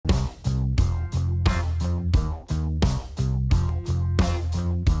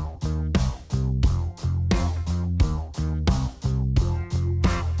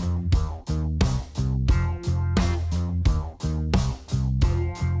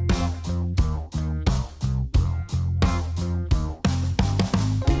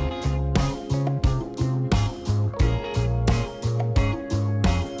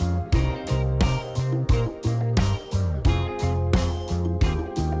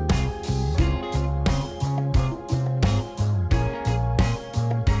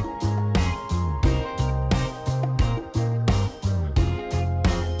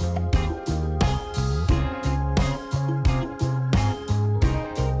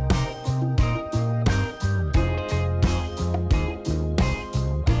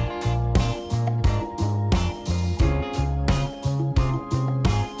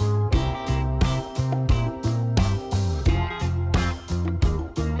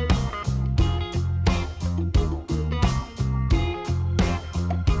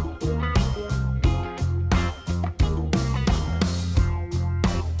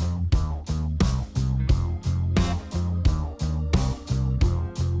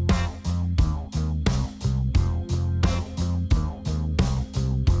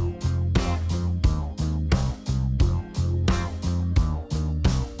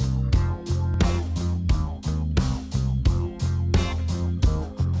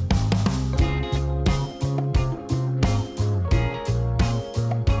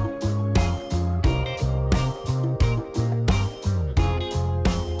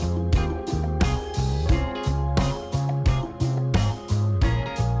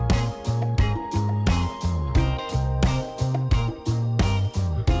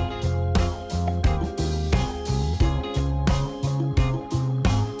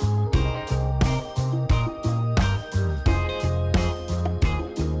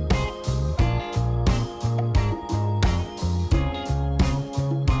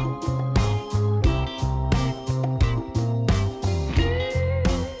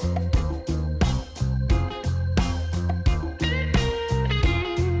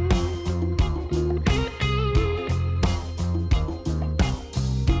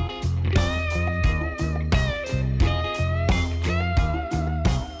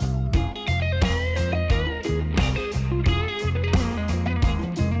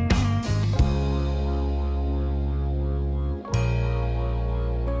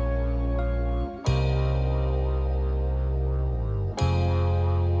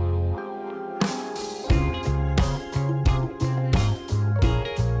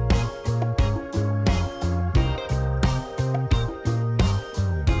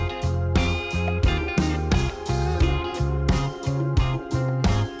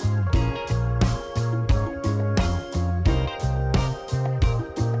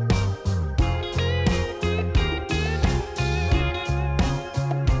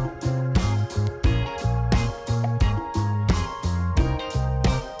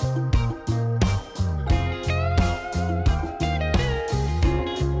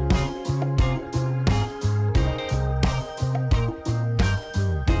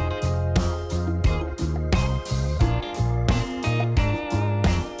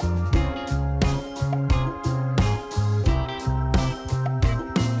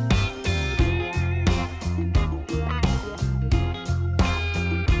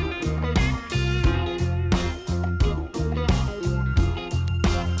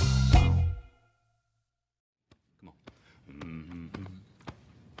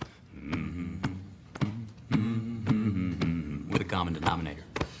common denominator.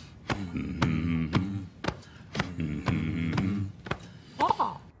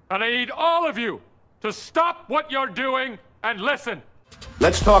 And I need all of you to stop what you're doing and listen.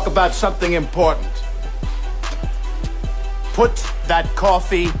 Let's talk about something important. Put that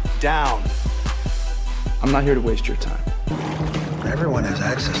coffee down. I'm not here to waste your time. Everyone has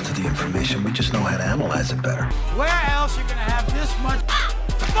access to the information. We just know how to analyze it better. Where else you gonna have this much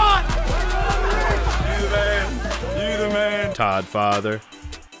fun? You the man. You the man. Todd Father.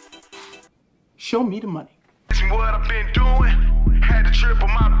 Show me the money. What I've been doing, had to triple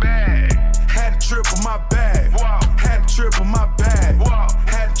my bag. Had to triple my bag. Wow. Had to triple my bag. Wow.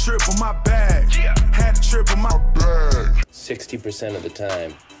 Had to triple my bag. Yeah. Had to triple my bag. 60% of the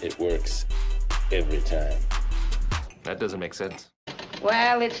time, it works every time. That doesn't make sense.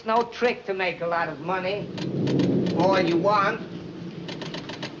 Well, it's no trick to make a lot of money. All you want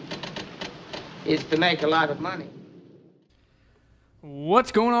is to make a lot of money.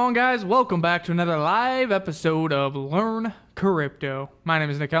 What's going on, guys? Welcome back to another live episode of Learn Crypto. My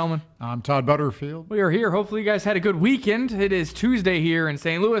name is Nick Hellman. I'm Todd Butterfield. We are here. Hopefully you guys had a good weekend. It is Tuesday here in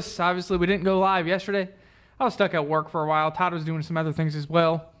St. Louis. Obviously, we didn't go live yesterday. I was stuck at work for a while. Todd was doing some other things as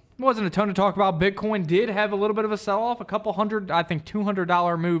well. It wasn't a ton to talk about. Bitcoin did have a little bit of a sell-off, a couple hundred, I think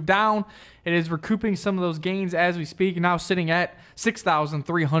 $200 move down. It is recouping some of those gains as we speak, now sitting at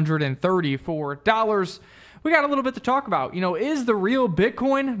 $6,334. We got a little bit to talk about. You know, is the real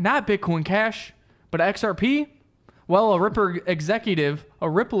Bitcoin not Bitcoin Cash, but XRP? Well, a Ripple executive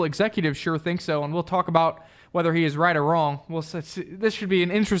sure thinks so, and we'll talk about whether he is right or wrong. This should be an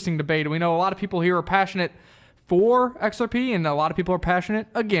interesting debate. We know a lot of people here are passionate for XRP, and a lot of people are passionate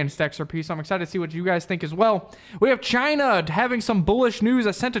against XRP, so I'm excited to see what you guys think as well. We have China having some bullish news.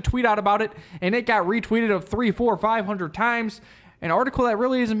 I sent a tweet out about it, and it got retweeted of 300, 400, 500 times. An article that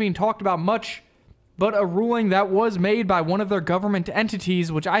really isn't being talked about much, but a ruling that was made by one of their government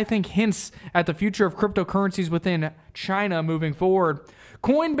entities, which I think hints at the future of cryptocurrencies within China moving forward.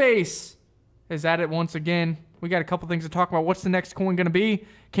 Coinbase is at it once again. We got a couple things to talk about. What's the next coin going to be?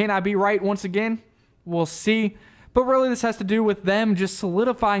 Can I be right once again? We'll see. But really, this has to do with them just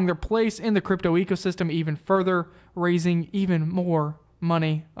solidifying their place in the crypto ecosystem even further, raising even more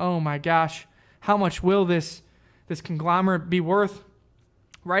money. Oh my gosh. How much will this conglomerate be worth?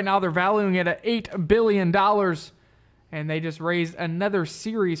 Right now, they're valuing it at $8 billion, and they just raised another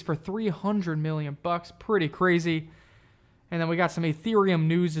series for $300 million. Pretty crazy. And then we got some Ethereum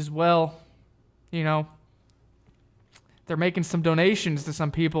news as well. You know, they're making some donations to some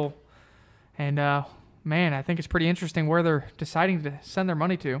people, and man, I think it's pretty interesting where they're deciding to send their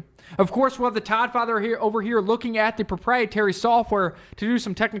money to. Of course, we'll have the Todd Father over here looking at the proprietary software to do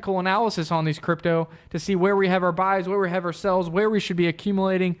some technical analysis on these crypto to see where we have our buys, where we have our sells, where we should be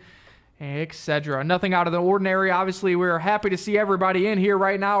accumulating, etc. Nothing out of the ordinary. Obviously, we're happy to see everybody in here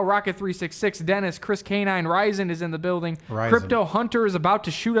right now. Rocket366, Dennis, Chris K9, Ryzen is in the building. Ryzen. Crypto Hunter is about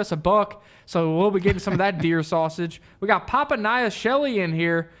to shoot us a buck, so we'll be getting some of that deer sausage. We got Papa Naya Shelley in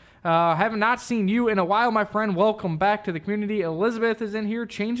here. Have not seen you in a while, my friend. Welcome back to the community. Elizabeth is in here,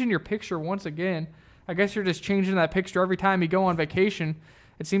 changing your picture once again. I guess you're just changing that picture every time you go on vacation.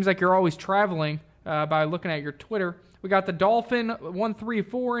 It seems like you're always traveling by looking at your Twitter. We got the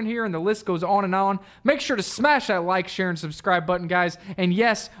Dolphin134 in here, and the list goes on and on. Make sure to smash that like, share, and subscribe button, guys. And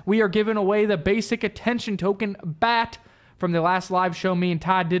yes, we are giving away the basic attention token BAT from the last live show me and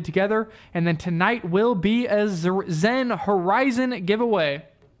Todd did together. And then tonight will be a ZEN Horizon giveaway.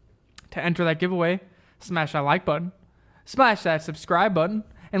 To enter that giveaway, smash that like button, smash that subscribe button,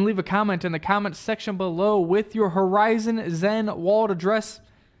 and leave a comment in the comment section below with your Horizon ZEN wallet address.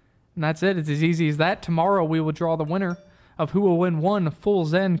 And that's it. It's as easy as that. Tomorrow we will draw the winner of who will win one full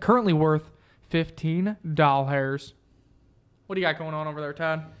ZEN, currently worth $15. What do you got going on over there,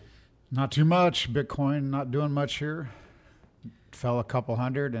 Todd? Not too much. Bitcoin not doing much here. Fell a couple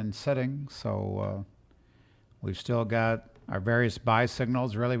hundred and sitting, so we've still got our various buy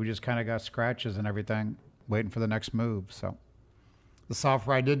signals. Really, we just kind of got scratches and everything, waiting for the next move. So the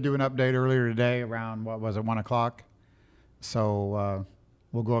software, I did do an update earlier today around, what was it, 1 o'clock. So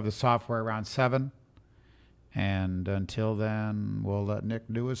we'll go over the software around 7. And until then, we'll let Nick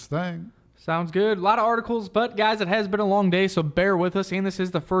do his thing. Sounds good. A lot of articles, but guys, it has been a long day, so bear with us. And this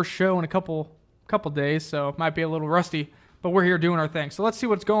is the first show in a couple days, so it might be a little rusty, but we're here doing our thing. So let's see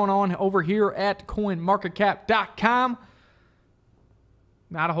what's going on over here at coinmarketcap.com.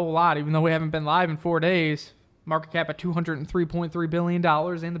 Not a whole lot, even though we haven't been live in 4 days. Market cap at $203.3 billion,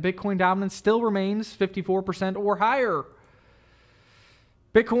 and the Bitcoin dominance still remains 54% or higher.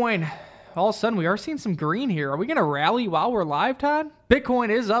 Bitcoin all of a sudden we are seeing some green here. Are we going to rally while we're live, Todd? Bitcoin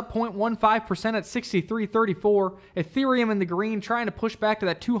is up 0.15% at 63.34. Ethereum in the green, trying to push back to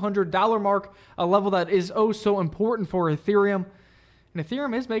that $200 mark, a level that is oh so important for Ethereum. And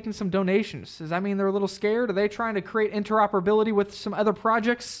Ethereum is making some donations. Does that mean they're a little scared? Are they trying to create interoperability with some other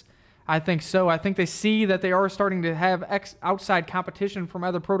projects? I think so. I think they see that they are starting to have outside competition from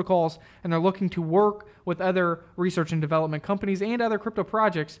other protocols, and they're looking to work with other research and development companies and other crypto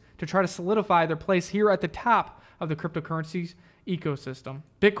projects to try to solidify their place here at the top of the cryptocurrencies ecosystem.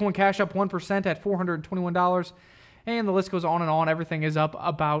 Bitcoin Cash up 1% at $421, and the list goes on and on. Everything is up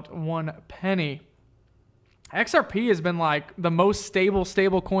about 1 penny. XRP has been like the most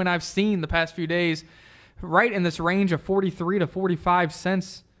stable coin I've seen the past few days, right in this range of 43 to 45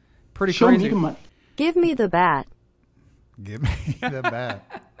 cents. Pretty Show crazy. me the money. Give me the bat. Give me the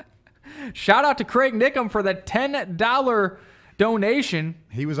bat. Shout out to Craig Nickham for the $10 donation.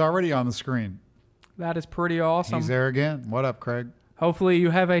 He was already on the screen. That is pretty awesome. He's there again. What up, Craig? Hopefully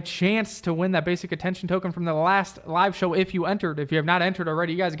you have a chance to win that basic attention token from the last live show if you entered. If you have not entered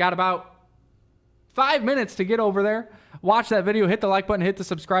already, you guys got about 5 minutes to get over there. Watch that video, hit the like button, hit the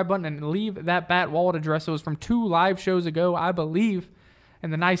subscribe button, and leave that bat wallet address. It was from 2 live shows ago, I believe.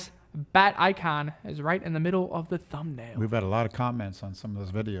 And the nice bat icon is right in the middle of the thumbnail. We've had a lot of comments on some of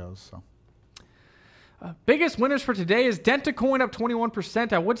those videos. So, biggest winners for today is Dentacoin up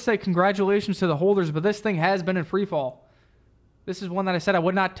 21%. I would say congratulations to the holders, but this thing has been in free fall. This is one that I said I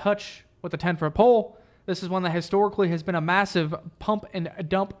would not touch with a 10-foot pole. This is one that historically has been a massive pump and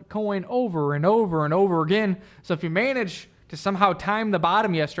dump coin over and over and over again. So if you manage to somehow time the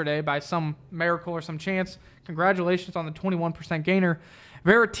bottom yesterday by some miracle or some chance, congratulations on the 21% gainer.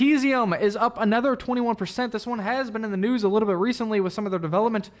 Veritasium is up another 21%. This one has been in the news a little bit recently with some of their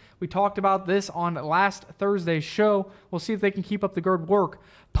development. We talked about this on last Thursday's show. We'll see if they can keep up the good work.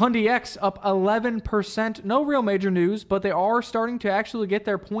 PundyX up 11%. No real major news, but they are starting to actually get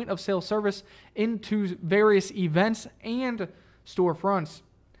their point of sale service into various events and storefronts.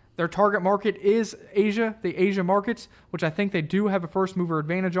 Their target market is Asia, the Asia markets, which I think they do have a first mover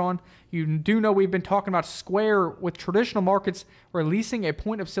advantage on. You do know we've been talking about Square with traditional markets releasing a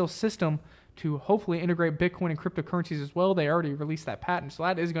point of sale system to hopefully integrate Bitcoin and cryptocurrencies as well. They already released that patent, so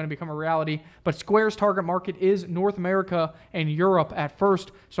that is going to become a reality. But Square's target market is North America and Europe at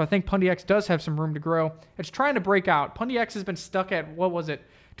first, so I think PundyX does have some room to grow. It's trying to break out. PundyX has been stuck at,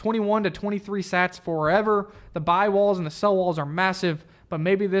 21 to 23 sats forever. The buy walls and the sell walls are massive, but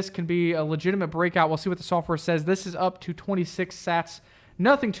maybe this can be a legitimate breakout. We'll see what the software says. This is up to 26 sats.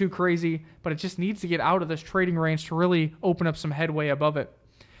 Nothing too crazy, but it just needs to get out of this trading range to really open up some headway above it.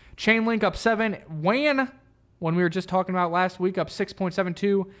 Chainlink up 7. WAN, one we were just talking about last week, up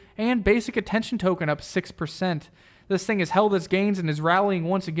 6.72. And Basic Attention Token up 6%. This thing has held its gains and is rallying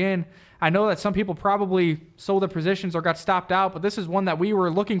once again. I know that some people probably sold their positions or got stopped out, but this is one that we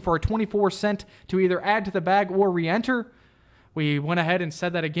were looking for a 24 cent to either add to the bag or re-enter. We went ahead and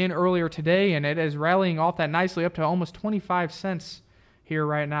said that again earlier today, and it is rallying off that nicely up to almost 25 cents here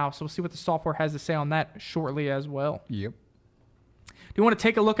right now. So we'll see what the software has to say on that shortly as well. Yep. Do you want to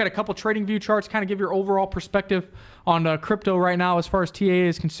take a look at a couple trading view charts, kind of give your overall perspective on crypto right now as far as TA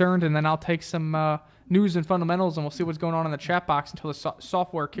is concerned, and then I'll take some news and fundamentals, and we'll see what's going on in the chat box until the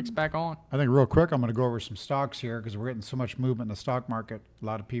software kicks back on. I think real quick, I'm going to go over some stocks here because we're getting so much movement in the stock market. A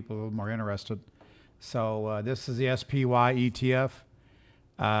lot of people are a little more interested. So this is the SPY ETF.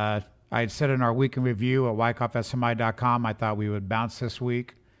 I had said in our weekend review at wyckoffsmi.com, I thought we would bounce this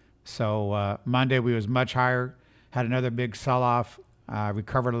week. So Monday we was much higher, had another big sell-off,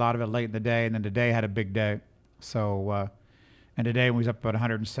 recovered a lot of it late in the day, and then today had a big day. So and today when we was up about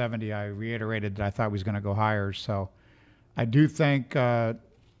 170, I reiterated that I thought we was going to go higher. So I do think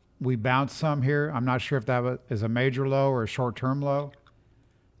we bounced some here. I'm not sure if that is a major low or a short-term low.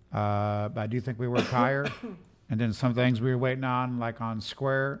 But I do think we worked higher. And then some things we were waiting on, like on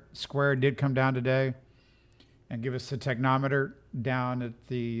Square. Square did come down today and give us the technometer down at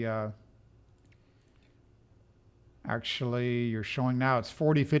the, actually you're showing now it's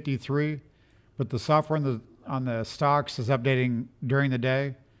 40.53, but the software on the stocks is updating during the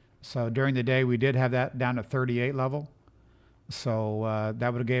day. So during the day we did have that down at 38 level. So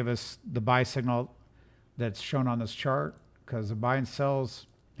that would have gave us the buy signal that's shown on this chart, because the buy and sells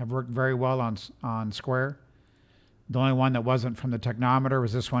have worked very well on Square. The only one that wasn't from the technometer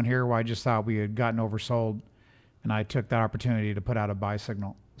was this one here, where I just thought we had gotten oversold, and I took that opportunity to put out a buy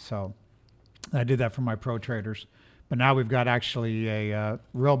signal. So I did that for my pro traders. But now we've got actually a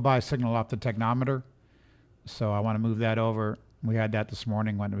real buy signal off the technometer. So I want to move that over. We had that this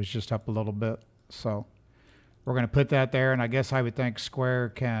morning when it was just up a little bit. So we're going to put that there, and I guess I would think Square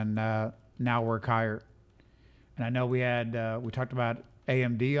can now work higher. And I know we had we talked about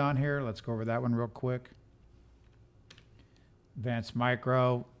AMD on here. Let's go over that one real quick. Advanced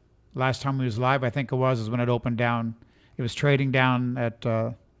Micro. Last time we was live, I think it was when it opened down. It was trading down at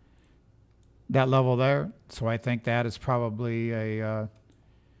that level there. So I think that is probably a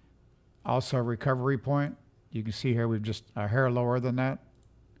also a recovery point. You can see here we've just a hair lower than that.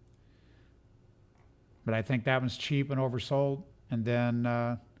 But I think that one's cheap and oversold. And then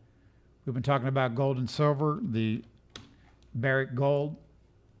we've been talking about gold and silver. The Barrick Gold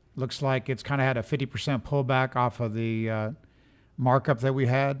looks like it's kind of had a 50% pullback off of the markup that we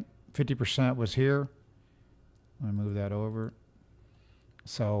had. 50% was here. Let me move that over.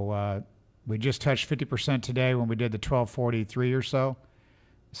 So we just touched 50% today when we did the 1243 or so.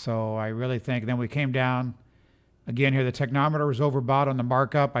 So I really think, then we came down. Again here, the technometer was overbought on the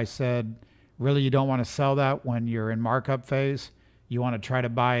markup. I said, really, you don't want to sell that when you're in markup phase. You want to try to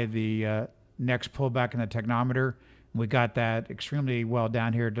buy the next pullback in the technometer. We got that extremely well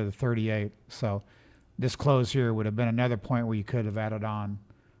down here to the 38. So this close here would have been another point where you could have added on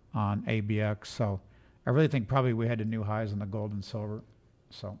ABX. So I really think probably we had the new highs in the gold and silver.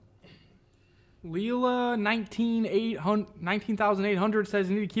 So Leela 19,800 says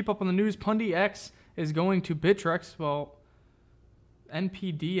you need to keep up on the news. Pundy X is going to Bittrex. Well,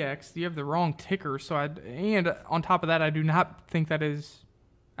 NPDX, you have the wrong ticker. So and on top of that, I do not think that is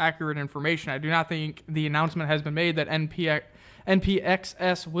accurate information. I do not think the announcement has been made that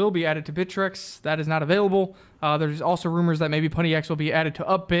NPXS will be added to Bittrex. That is not available. There's also rumors that maybe Pundy X will be added to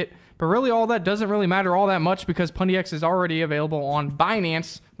Upbit. But really, all that doesn't really matter all that much because Pundy X is already available on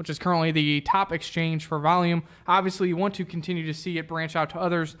Binance, which is currently the top exchange for volume. Obviously, you want to continue to see it branch out to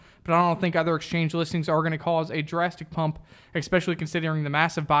others, but I don't think other exchange listings are going to cause a drastic pump, especially considering the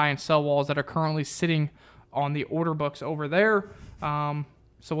massive buy and sell walls that are currently sitting on the order books over there. So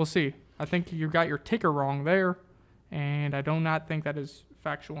we'll see. I think you got your ticker wrong there, and I do not think that is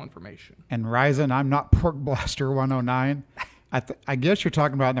factual information. And Ryzen, I'm not Pork Blaster 109. I guess you're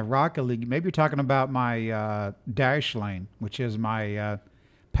talking about in the Rocket League. Maybe you're talking about my Dash Lane, which is my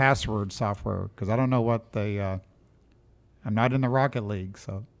password software, because I don't know what I'm not in the Rocket League,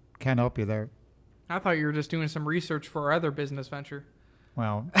 so can't help you there. I thought you were just doing some research for our other business venture.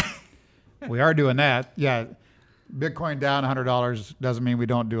 Well, we are doing that. Yeah, Bitcoin down $100 doesn't mean we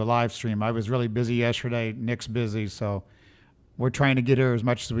don't do a live stream. I was really busy yesterday. Nick's busy, so we're trying to get here as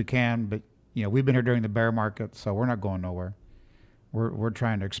much as we can. But you know, we've been here during the bear market, so we're not going nowhere. We're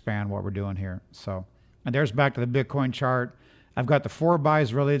trying to expand what we're doing here. So, and there's back to the Bitcoin chart. I've got the 4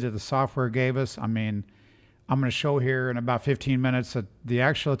 buys really that the software gave us. I mean, I'm going to show here in about 15 minutes that the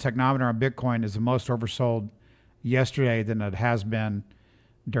actual technometer on Bitcoin is the most oversold yesterday than it has been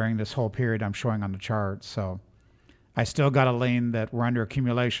during this whole period I'm showing on the chart. So I still got a lane that we're under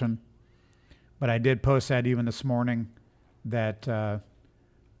accumulation, but I did post that even this morning that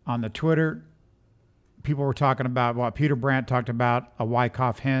on the Twitter, people were talking about what Peter Brandt talked about, a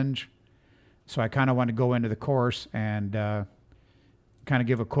Wyckoff hinge. So I kind of want to go into the course and kind of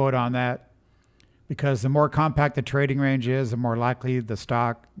give a quote on that, because the more compact the trading range is, the more likely the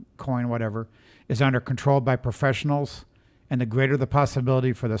stock, coin, whatever, is under control by professionals, and the greater the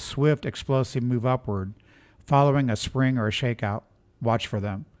possibility for the swift, explosive move upward following a spring or a shakeout. Watch for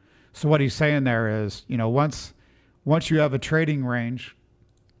them. So what he's saying there is, you know, once you have a trading range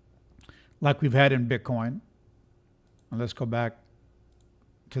like we've had in Bitcoin, and let's go back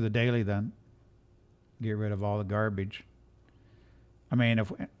to the daily then, get rid of all the garbage. I mean,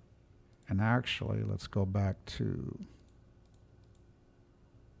 and actually, let's go back to,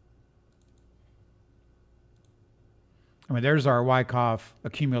 I mean, there's our Wyckoff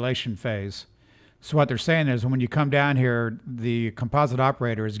accumulation phase. So what they're saying is when you come down here, the composite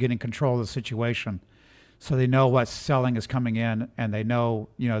operator is getting control of the situation. So they know what selling is coming in, and they know,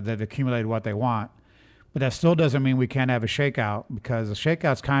 you know, they've accumulated what they want. But that still doesn't mean we can't have a shakeout, because the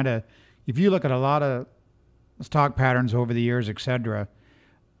shakeout's kind of, if you look at a lot of stock patterns over the years, etc.,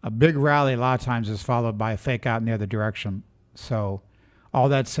 a big rally a lot of times is followed by a fake out in the other direction. So all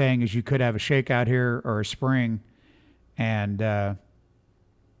that's saying is you could have a shakeout here or a spring, and then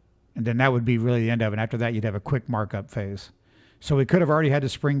that would be really the end of it. After that, you'd have a quick markup phase. So we could have already had the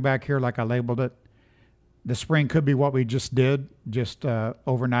spring back here like I labeled it. The spring could be what we just did, just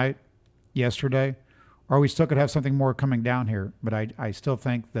overnight yesterday, or we still could have something more coming down here. But I still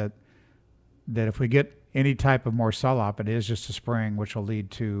think that if we get any type of more sell-off, it is just a spring, which will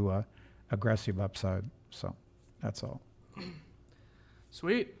lead to aggressive upside. So that's all.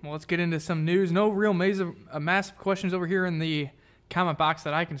 Sweet. Well, let's get into some news. No real massive questions over here in the comment box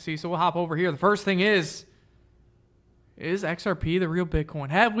that I can see, so we'll hop over here. The first thing is Is XRP the real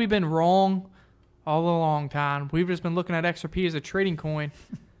Bitcoin? Have we been wrong all a long time? We've just been looking at XRP as a trading coin,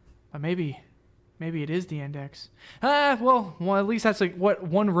 but maybe it is the index. Well, at least that's like what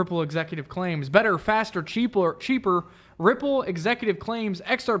one Ripple executive claims. Better, faster, cheaper. Ripple executive claims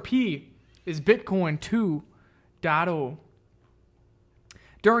XRP is Bitcoin 2.0.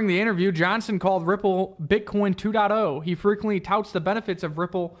 During the interview, Johnson called Ripple Bitcoin 2.0. He frequently touts the benefits of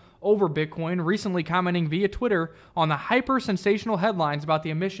Ripple over Bitcoin, recently commenting via Twitter on the hyper-sensational headlines about the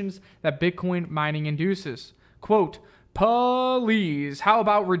emissions that Bitcoin mining induces. Quote, "Please, how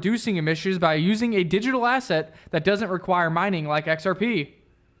about reducing emissions by using a digital asset that doesn't require mining like XRP?"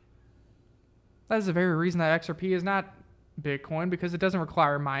 That is the very reason that XRP is not Bitcoin, because it doesn't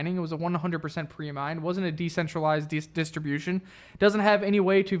require mining. It was a 100% pre-mined. It wasn't a decentralized distribution. It doesn't have any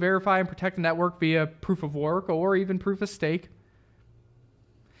way to verify and protect the network via proof of work or even proof of stake.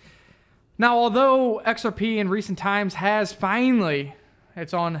 Now, although XRP in recent times has finally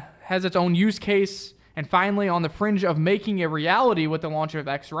its own use case and finally on the fringe of making a reality with the launch of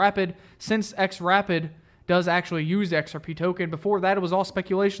XRapid, since XRapid does actually use the XRP token. Before that, it was all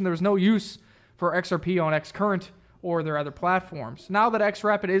speculation. There was no use for XRP on Xcurrent or their other platforms. Now that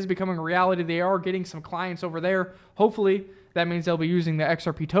XRapid is becoming a reality, they are getting some clients over there. Hopefully, that means they'll be using the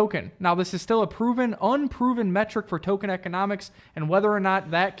XRP token. Now, this is still a unproven metric for token economics and whether or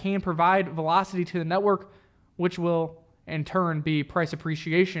not that can provide velocity to the network, which will in turn be price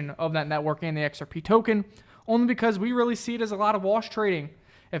appreciation of that network and the XRP token, only because we really see it as a lot of wash trading.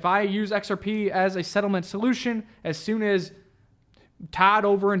 If I use XRP as a settlement solution, as soon as Todd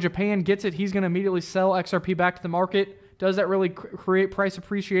over in Japan gets it, he's going to immediately sell XRP back to the market. Does that really create price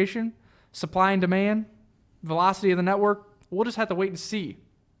appreciation? Supply and demand? Velocity of the network? We'll just have to wait and see.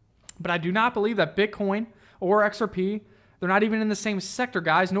 But I do not believe that Bitcoin or XRP, they're not even in the same sector,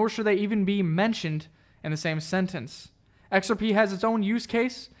 guys, nor should they even be mentioned in the same sentence. XRP has its own use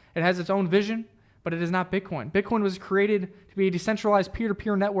case. It has its own vision, but it is not Bitcoin. Bitcoin was created to be a decentralized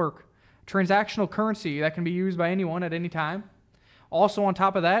peer-to-peer network, transactional currency that can be used by anyone at any time. Also, on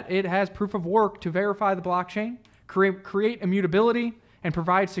top of that, it has proof of work to verify the blockchain, create immutability, and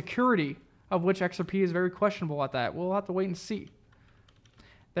provide security, of which XRP is very questionable at that. We'll have to wait and see.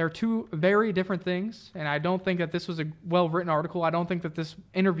 They're two very different things, and I don't think that this was a well-written article. I don't think that this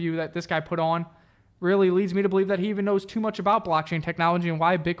interview that this guy put on really leads me to believe that he even knows too much about blockchain technology and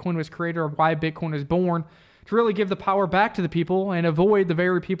why Bitcoin was created or why Bitcoin was born, to really give the power back to the people and avoid the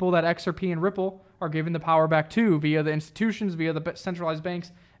very people that XRP and Ripple are giving the power back to via the institutions, via the centralized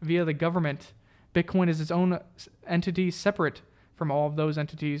banks, via the government. Bitcoin is its own entity separate from all of those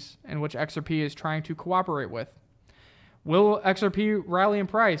entities in which XRP is trying to cooperate with. Will XRP rally in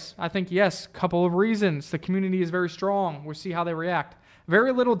price? I think yes. Couple of reasons. The community is very strong. We'll see how they react.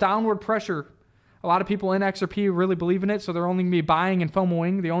 Very little downward pressure. A lot of people in XRP really believe in it, so they're only going to be buying and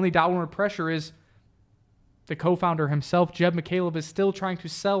FOMOing. The only downward pressure is the co-founder himself, Jeb McCaleb, is still trying to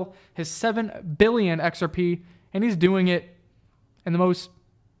sell his 7 billion XRP, and he's doing it in the most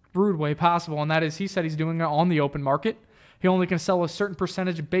rude way possible, and that is he said he's doing it on the open market. He only can sell a certain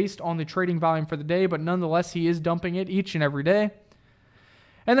percentage based on the trading volume for the day, but nonetheless, he is dumping it each and every day.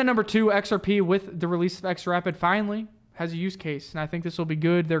 And then number 2, XRP with the release of XRapid finally has a use case, and I think this will be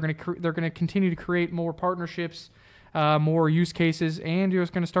good. They're going to continue to create more partnerships, more use cases, and you're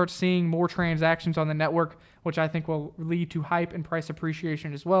just going to start seeing more transactions on the network, which I think will lead to hype and price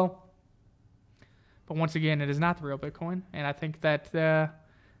appreciation as well. But once again, it is not the real Bitcoin, and I think that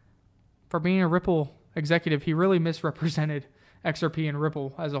for being a Ripple executive, he really misrepresented XRP and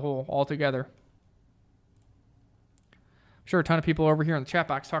Ripple as a whole altogether. I'm sure a ton of people over here in the chat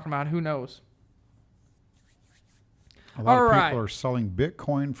box talking about who knows. A lot of people are selling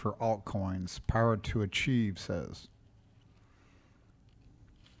Bitcoin for altcoins. Power to achieve says.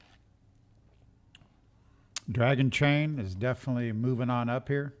 Dragon Chain is definitely moving on up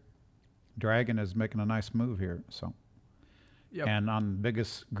here. Dragon is making a nice move here. So, yep. And on the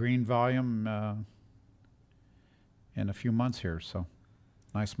biggest green volume in a few months here. So,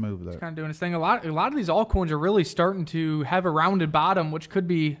 nice move there. It's kind of doing its thing. A lot of these altcoins are really starting to have a rounded bottom, which could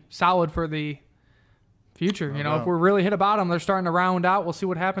be solid for the future. You know, if we really hit a bottom, they're starting to round out. We'll see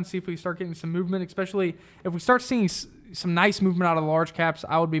what happens. See if we start getting some movement, especially if we start seeing some nice movement out of the large caps.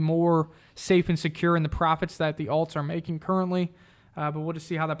 I would be more safe and secure in the profits that the alts are making currently. But we'll just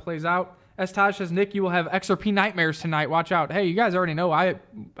see how that plays out. Taj says, Nick, you will have XRP nightmares tonight. Watch out. Hey, you guys already know I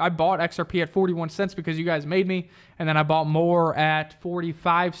bought XRP at 41 cents because you guys made me. And then I bought more at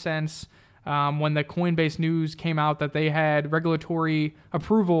 45 cents when the Coinbase news came out that they had regulatory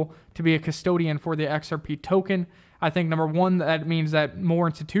approval to be a custodian for the XRP token. I think, number one, that means that more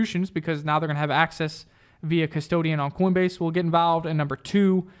institutions, because now they're going to have access via custodian on Coinbase will get involved. And number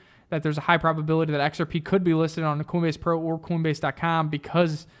 2, that there's a high probability that XRP could be listed on the Coinbase Pro or Coinbase.com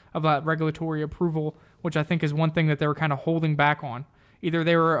because of that regulatory approval, which I think is one thing that they were kind of holding back on. Either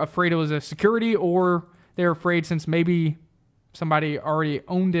they were afraid it was a security, or they were afraid since maybe somebody already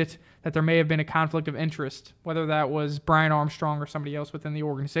owned it that there may have been a conflict of interest, whether that was Brian Armstrong or somebody else within the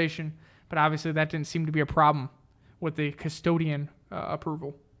organization. But obviously that didn't seem to be a problem with the custodian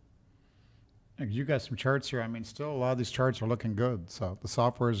approval. You got some charts here. I mean, still a lot of these charts are looking good. So the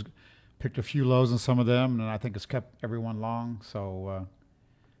software's picked a few lows in some of them, and I think it's kept everyone long. So,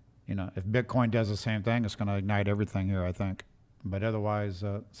 if Bitcoin does the same thing, it's going to ignite everything here, I think. But otherwise,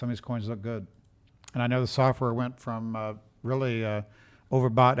 some of these coins look good. And I know the software went from really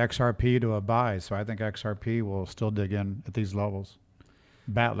overbought XRP to a buy. So I think XRP will still dig in at these levels.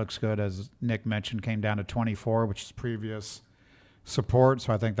 BAT looks good, as Nick mentioned, came down to 24, which is previous support.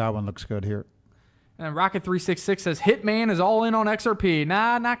 So I think that one looks good here. And Rocket366 says Hitman is all in on XRP.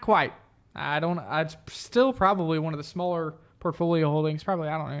 Nah, not quite. It's still probably one of the smaller portfolio holdings. Probably,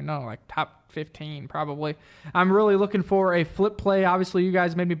 I don't even know, like top 15 probably. I'm really looking for a flip play. Obviously, you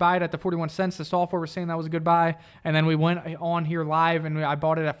guys made me buy it at the 41 cents. The software was saying that was a good buy. And then we went on here live and I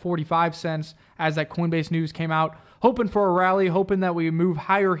bought it at 45 cents as that Coinbase news came out. Hoping for a rally, hoping that we move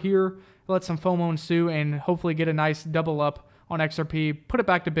higher here, let some FOMO ensue, and hopefully get a nice double up on XRP, put it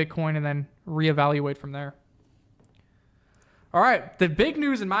back to Bitcoin, and then reevaluate from there. All right, the big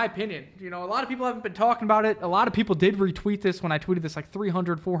news in my opinion, a lot of people haven't been talking about it. A lot of people did retweet this when I tweeted this, like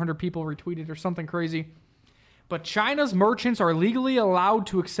 300, 400 people retweeted or something crazy. But China's merchants are legally allowed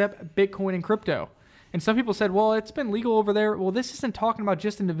to accept Bitcoin and crypto. And some people said, well, it's been legal over there. Well, this isn't talking about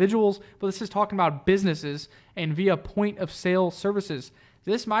just individuals, but this is talking about businesses and via point of sale services.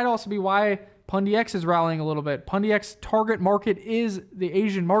 This might also be why PundiX is rallying a little bit. PundiX target market is the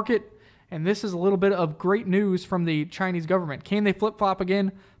Asian market, and this is a little bit of great news from the Chinese government. Can they flip-flop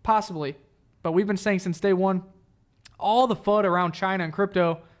again? Possibly. But we've been saying since day one, all the FUD around China and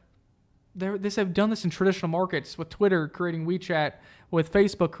crypto, they have done this in traditional markets, with Twitter creating WeChat, with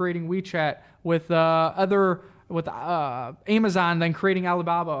Facebook creating WeChat, with Amazon then creating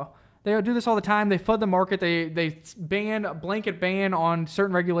Alibaba. They do this all the time. They FUD the market. They ban a blanket ban on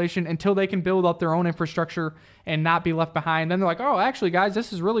certain regulation until they can build up their own infrastructure and not be left behind. Then they're like, oh, actually, guys,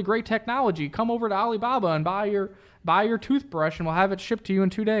 this is really great technology. Come over to Alibaba and buy your toothbrush, and we'll have it shipped to you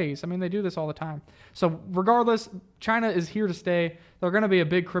in 2 days. I mean, they do this all the time. So regardless, China is here to stay. They're going to be a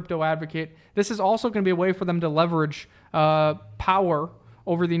big crypto advocate. This is also going to be a way for them to leverage power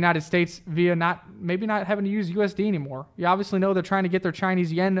over the United States via maybe not having to use USD anymore. You obviously know they're trying to get their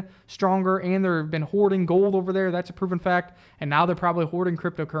Chinese yen stronger, and they've been hoarding gold over there. That's a proven fact. And now they're probably hoarding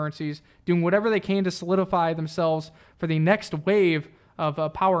cryptocurrencies, doing whatever they can to solidify themselves for the next wave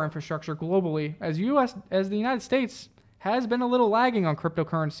of power infrastructure globally, as the United States has been a little lagging on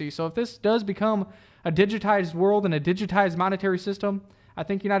cryptocurrency. So if this does become a digitized world and a digitized monetary system, I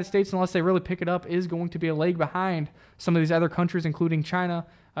think the United States, unless they really pick it up, is going to be a leg behind some of these other countries, including China,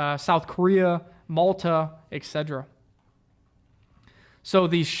 South Korea, Malta, etc. So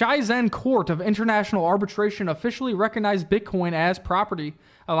the ZEN Court of International Arbitration officially recognized Bitcoin as property,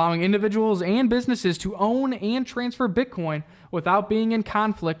 allowing individuals and businesses to own and transfer Bitcoin without being in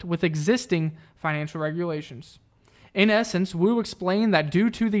conflict with existing financial regulations. In essence, Wu explained that due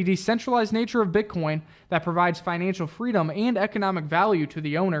to the decentralized nature of Bitcoin that provides financial freedom and economic value to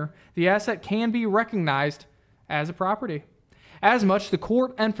the owner, the asset can be recognized as a property. As much, the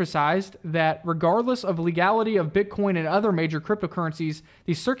court emphasized that regardless of legality of Bitcoin and other major cryptocurrencies,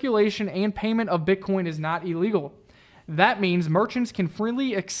 the circulation and payment of Bitcoin is not illegal. That means merchants can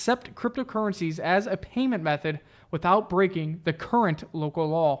freely accept cryptocurrencies as a payment method without breaking the current local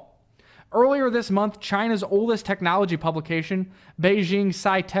law. Earlier this month, China's oldest technology publication, Beijing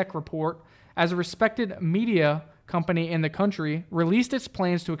Sci-Tech Report, as a respected media company in the country, released its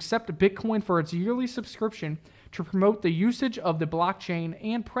plans to accept Bitcoin for its yearly subscription to promote the usage of the blockchain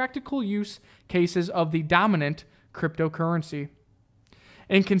and practical use cases of the dominant cryptocurrency.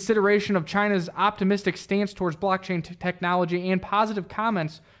 In consideration of China's optimistic stance towards blockchain technology and positive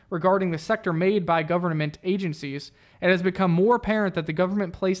comments regarding the sector made by government agencies, it has become more apparent that the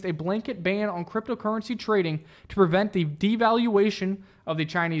government placed a blanket ban on cryptocurrency trading to prevent the devaluation of the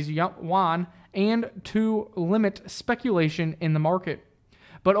Chinese yuan and to limit speculation in the market.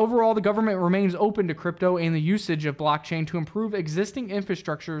 But overall, the government remains open to crypto and the usage of blockchain to improve existing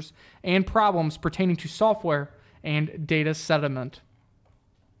infrastructures and problems pertaining to software and data settlement.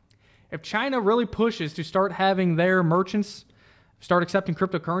 If China really pushes to start having their merchants start accepting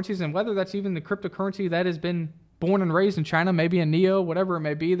cryptocurrencies, and whether that's even the cryptocurrency that has been born and raised in China, maybe a NEO, whatever it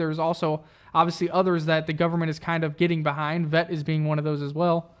may be. There's also obviously others that the government is kind of getting behind. VET is being one of those as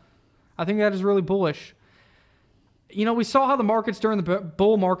well. I think that is really bullish. You know, we saw how the markets during the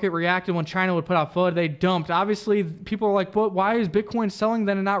bull market reacted when China would put out FUD. They dumped. Obviously, people are like, but why is Bitcoin selling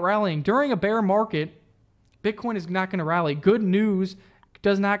then and not rallying? During a bear market, Bitcoin is not going to rally. Good news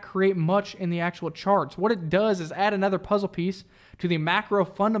does not create much in the actual charts. What it does is add another puzzle piece to the macro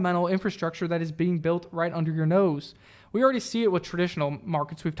fundamental infrastructure that is being built right under your nose. We already see it with traditional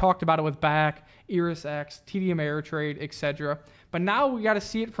markets. We've talktalked about it with BAC, ErisX, TD Ameritrade, etc. But now we got to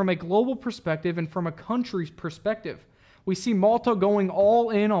see it from a global perspective and from a country's perspective. We see Malta going all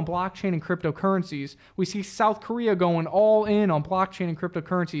in on blockchain and cryptocurrencies. We see South Korea going all in on blockchain and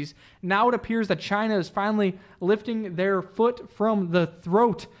cryptocurrencies. Now it appears that China is finally lifting their foot from the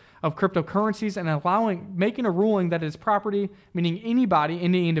throat of cryptocurrencies and making a ruling that is property, meaning anybody,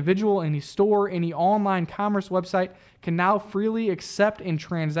 any individual, any store, any online commerce website can now freely accept and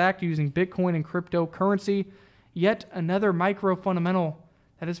transact using Bitcoin and cryptocurrency. Yet another micro fundamental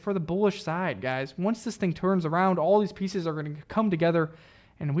that is for the bullish side, guys. Once this thing turns around, all these pieces are going to come together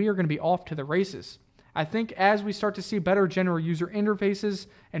and we are going to be off to the races. I think as we start to see better general user interfaces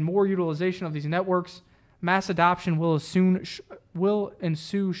and more utilization of these networks, mass adoption will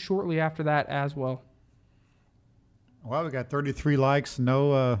ensue shortly after that as well. Well, we got 33 likes,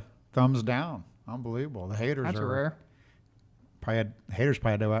 no thumbs down. Unbelievable. The haters That's are rare. Haters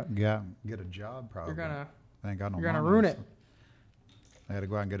probably had to go out and get a job. Probably. You're gonna ruin it. They had to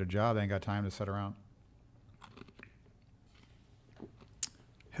go out and get a job. They ain't got time to sit around.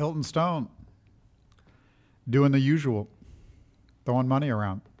 Hilton Stone doing the usual, throwing money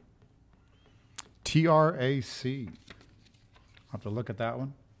around. TRAC. I'll have to look at that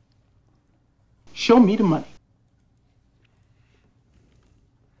one. Show me the money.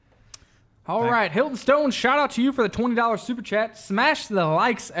 All right, Hilton Stone, shout out to you for the $20 super chat. Smash the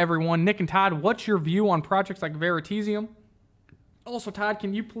likes, everyone. Nick and Todd, what's your view on projects like Veritasium? Also, Todd,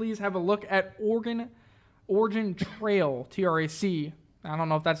 can you please have a look at Origin Trail, TRAC? I don't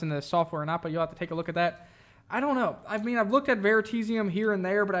know if that's in the software or not, but you'll have to take a look at that. I don't know. I mean, I've looked at Veritasium here and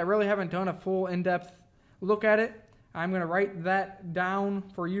there, but I really haven't done a full in-depth look at it. I'm going to write that down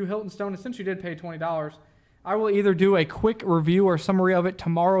for you, Hilton Stone. And since you did pay $20, I will either do a quick review or summary of it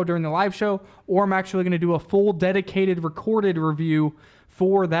tomorrow during the live show, or I'm actually going to do a full dedicated recorded review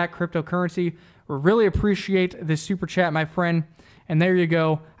for that cryptocurrency. We really appreciate this super chat, my friend. And there you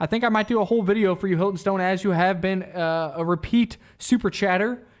go. I think I might do a whole video for you, Hilton Stone, as you have been a repeat super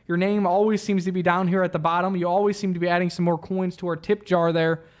chatter. Your name always seems to be down here at the bottom. You always seem to be adding some more coins to our tip jar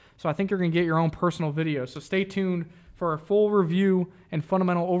there. So I think you're going to get your own personal video. So stay tuned for a full review and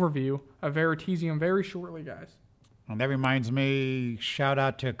fundamental overview of Veritasium very shortly, guys. And that reminds me, shout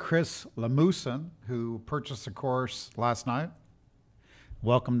out to Chris Lamusin, who purchased the course last night.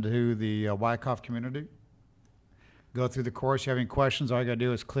 Welcome to the Wyckoff community. Go through the course. If you have any questions, all you got to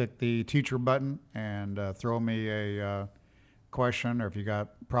do is click the teacher button and throw me a question, or if you got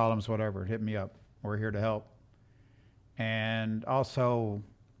problems, whatever, hit me up. We're here to help. And also,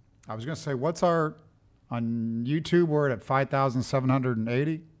 I was going to say, what's our, on YouTube, we're at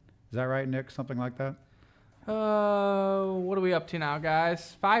 5,780. Is that right, Nick? Something like that? What are we up to now,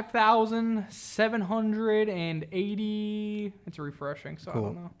 guys? 5,780. It's refreshing, so cool. I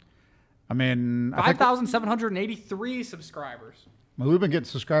don't know. I mean, 5,783 subscribers. Well, we've been getting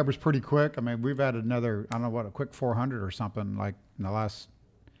subscribers pretty quick. I mean, we've added another, I don't know what, a quick 400 or something like in the last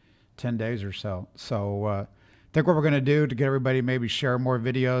 10 days or so. So I think what we're going to do to get everybody maybe share more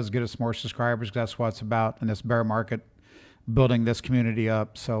videos, get us more subscribers, because that's what it's about in this bear market, building this community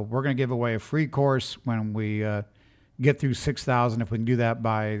up. So we're going to give away a free course when we get through 6,000, if we can do that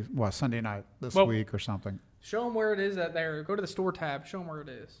by, what, Sunday night this week or something. Show them where it is at there. Go to the store tab. Show them where it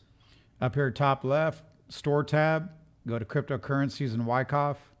is. Up here, top left, store tab. Go to cryptocurrencies and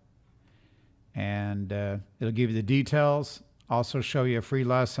Wyckoff, and it'll give you the details. Also show you a free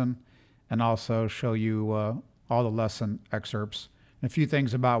lesson, and also show you all the lesson excerpts and a few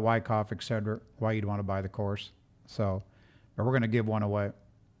things about Wyckoff, etc. Why you'd want to buy the course. So, but we're going to give one away.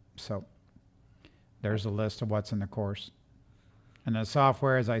 So, there's a list of what's in the course. And the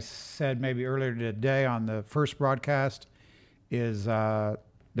software, as I said maybe earlier today on the first broadcast, is they're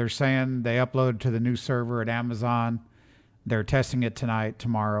saying they uploaded to the new server at Amazon. They're testing it tonight,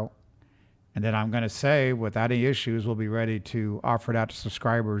 tomorrow. And then I'm going to say, without any issues, we'll be ready to offer it out to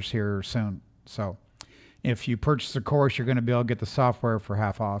subscribers here soon. So if you purchase the course, you're going to be able to get the software for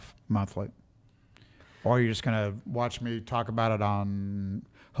half off monthly. Or you're just going to watch me talk about it on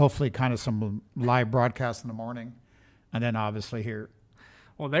hopefully kind of some live broadcast in the morning. And then obviously here.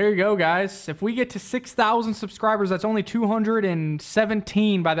 Well, there you go, guys. If we get to 6,000 subscribers, that's only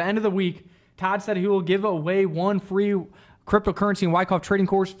 217 by the end of the week. Todd said he will give away one free cryptocurrency and Wyckoff trading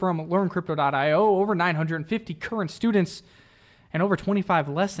course from learncrypto.io. Over 950 current students and over 25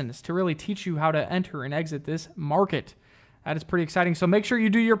 lessons to really teach you how to enter and exit this market. That is pretty exciting. So make sure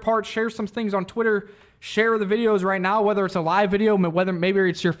you do your part. Share some things on Twitter. Share the videos right now, whether it's a live video, whether maybe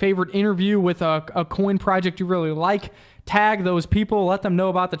it's your favorite interview with a coin project you really like. Tag those people. Let them know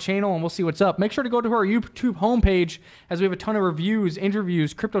about the channel, and we'll see what's up. Make sure to go to our YouTube homepage, as we have a ton of reviews,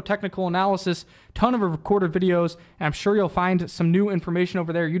 interviews, crypto technical analysis, ton of recorded videos, and I'm sure you'll find some new information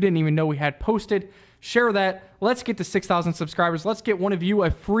over there you didn't even know we had posted. Share that. Let's get to 6,000 subscribers. Let's get one of you a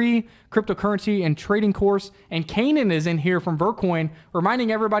free cryptocurrency and trading course. And Kanan is in here from Vercoin,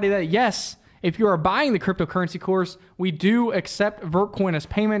 reminding everybody that, yes, if you are buying the cryptocurrency course, we do accept Vercoin as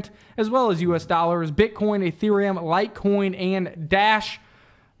payment, as well as US dollars, Bitcoin, Ethereum, Litecoin, and Dash.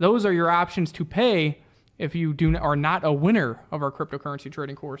 Those are your options to pay if you are not a winner of our cryptocurrency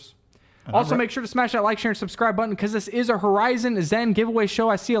trading course. Also, make sure to smash that like, share, and subscribe button, because this is a Horizon Zen giveaway show.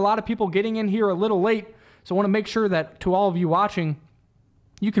 I see a lot of people getting in here a little late, so I want to make sure that to all of you watching,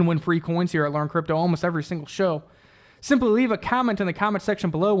 you can win free coins here at Learn Crypto almost every single show. Simply leave a comment in the comment section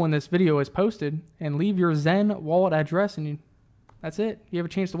below when this video is posted, and leave your Zen wallet address, and that's it. You have a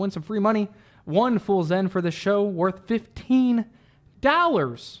chance to win some free money. One full Zen for this show, worth $15.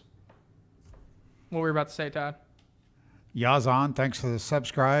 What were you about to say, Todd? Yazan, thanks for the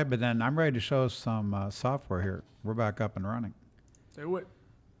subscribe. And then I'm ready to show some software here. We're back up and running. Do it.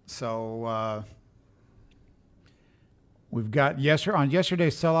 So we've got on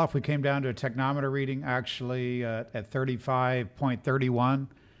yesterday's sell-off, we came down to a technometer reading actually at 35.31.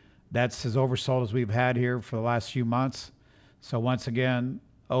 That's as oversold as we've had here for the last few months. So once again,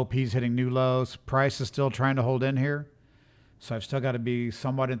 OP's hitting new lows. Price is still trying to hold in here. So I've still got to be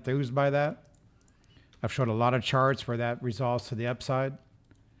somewhat enthused by that. I've showed a lot of charts where that resolves to the upside.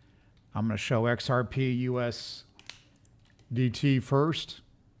 I'm going to show XRP USDT first.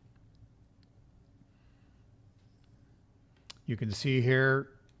 You can see here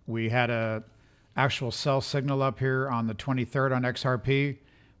we had a actual sell signal up here on the 23rd on XRP,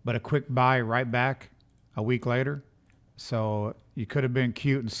 but a quick buy right back a week later. So you could have been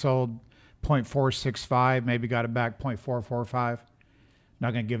cute and sold 0.465, maybe got it back 0.445.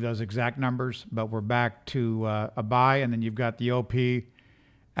 Not going to give those exact numbers, but we're back to a buy, and then you've got the OP.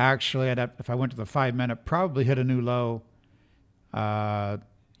 Actually, if I went to the 5-minute, probably hit a new low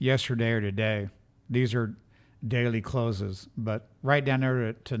yesterday or today. These are daily closes, but right down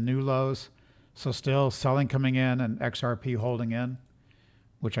there to new lows. So still selling coming in and XRP holding in,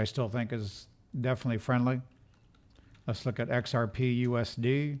 which I still think is definitely friendly. Let's look at XRP USD.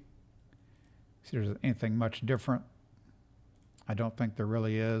 See if there's anything much different. I don't think there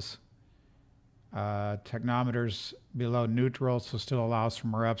really is. Technometers below neutral, so still allows for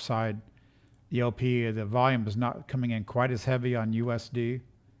more upside. The OP, the volume is not coming in quite as heavy on USD.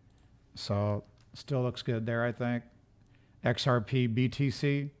 So still looks good there, I think. XRP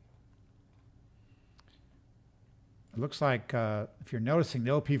BTC. It looks like, if you're noticing,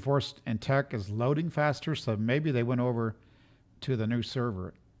 the OP force and tech is loading faster, so maybe they went over to the new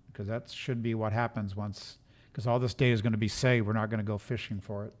server, because that should be what happens once, because all this data is going to be saved. We're not going to go fishing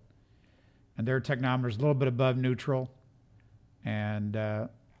for it. And their technometer is a little bit above neutral, and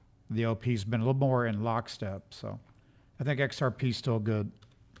the OP's been a little more in lockstep. So I think XRP is still good.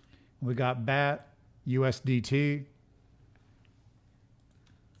 We got BAT, USDT.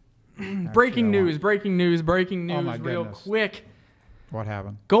 Breaking news, Oh my real goodness. quick. What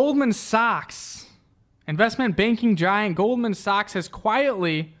happened? Goldman Sachs, investment banking giant Goldman Sachs, has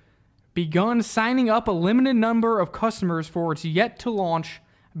quietly begun signing up a limited number of customers for its yet-to-launch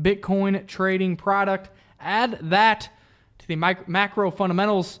Bitcoin trading product. Add that to the macro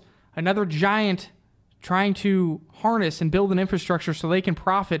fundamentals. Another giant trying to harness and build an infrastructure so they can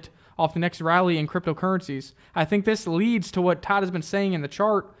profit off the next rally in cryptocurrencies. I think this leads to what Todd has been saying in the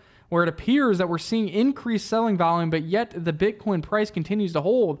chart, where it appears that we're seeing increased selling volume, but yet the Bitcoin price continues to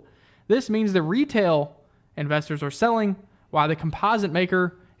hold. This means the retail investors are selling while the composite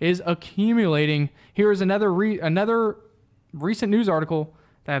maker is accumulating. Here is another recent news article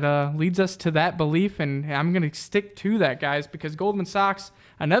that leads us to that belief, and I'm going to stick to that, guys, because Goldman Sachs,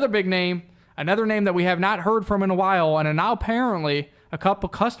 another big name, another name that we have not heard from in a while, and now apparently a couple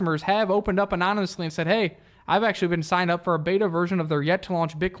customers have opened up anonymously and said, hey, I've actually been signed up for a beta version of their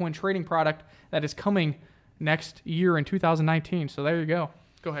yet-to-launch Bitcoin trading product that is coming next year in 2019. So there you go.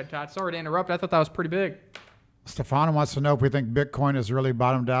 Go ahead, Todd. Sorry to interrupt. I thought that was pretty big. Stefano wants to know if we think Bitcoin has really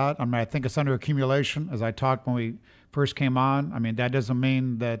bottomed out. I mean, I think it's under accumulation. As I talked when we first came on. I mean, that doesn't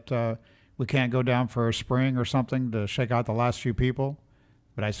mean that we can't go down for a spring or something to shake out the last few people,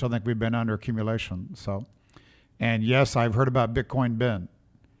 but I still think we've been under accumulation. So, and yes, I've heard about Bitcoin Ben.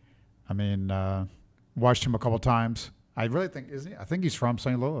 I mean, watched him a couple times. I really think, isn't he? I think he's from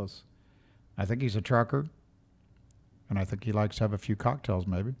St. Louis. I think he's a trucker, and I think he likes to have a few cocktails,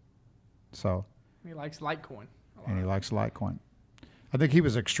 maybe. So. He likes Litecoin. And he likes Litecoin. I think he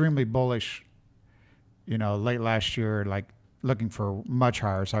was extremely bullish, late last year, like looking for much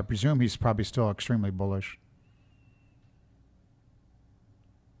higher. So I presume he's probably still extremely bullish.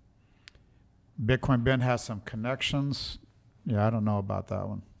 Bitcoin Ben has some connections. Yeah, I don't know about that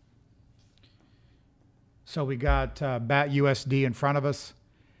one. So we got BAT USD in front of us.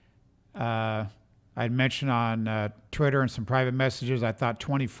 I'd mentioned on Twitter and some private messages, I thought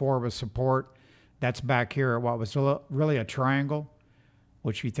 24 was support. That's back here at what was really a triangle,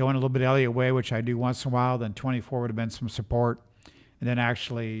 which we throw in a little bit of Elliott Wave, which I do once in a while, then 24 would have been some support. And then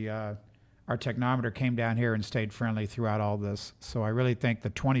actually our technometer came down here and stayed friendly throughout all this. So I really think the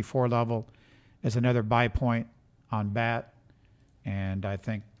 24 level is another buy point on BAT. And I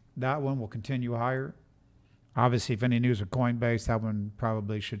think that one will continue higher. Obviously, if any news with Coinbase, that one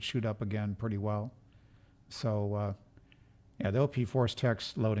probably should shoot up again pretty well. So, yeah, the OP Force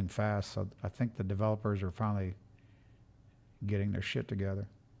Tech's loading fast, so I think the developers are finally getting their shit together.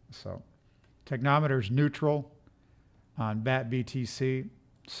 So, technometer's neutral on BAT BTC,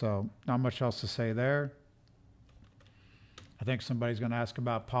 so not much else to say there. I think somebody's going to ask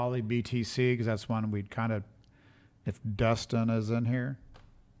about Poly BTC, because that's one we'd kind of, if Dustin is in here.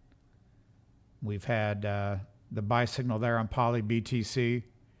 We've had the buy signal there on Poly BTC.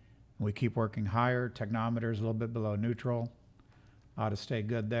 We keep working higher. Technometer is a little bit below neutral. Ought to stay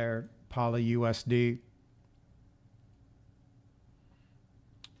good there. Poly USD.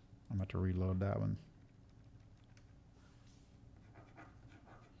 I'm about to reload that one.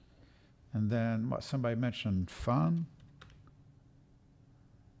 And then what somebody mentioned, Fun.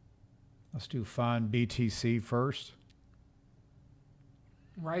 Let's do Fun BTC first.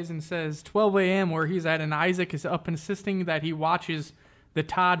 Ryzen says 12 a.m. where he's at, and Isaac is up insisting that he watches The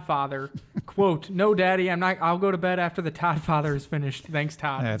Todd Father. Quote, "No, Daddy, I'll go to bed after The Todd Father is finished. Thanks,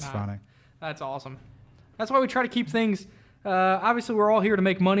 Todd." That's funny. That's awesome. That's why we try to keep things, obviously we're all here to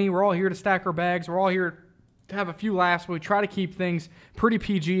make money. We're all here to stack our bags. We're all here to have a few laughs. But we try to keep things pretty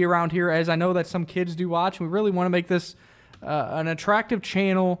PG around here, as I know that some kids do watch. We really want to make this an attractive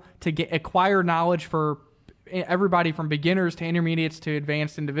channel to acquire knowledge for everybody from beginners to intermediates to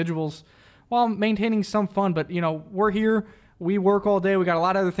advanced individuals, while maintaining some fun. But, we're here. We work all day. We got a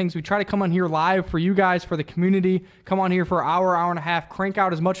lot of other things. We try to come on here live for you guys, for the community. Come on here for an hour, hour and a half. Crank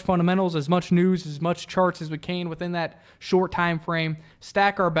out as much fundamentals, as much news, as much charts as we can within that short time frame.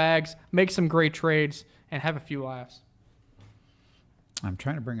 Stack our bags, make some great trades, and have a few laughs. I'm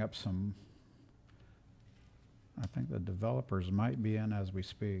trying to bring up some. I think the developers might be in as we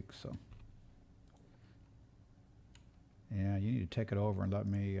speak. So, yeah, you need to take it over and let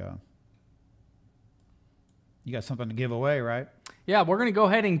me. You got something to give away, right? Yeah, we're going to go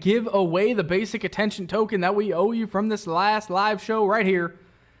ahead and give away the basic attention token that we owe you from this last live show right here.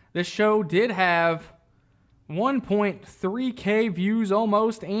 This show did have 1.3K views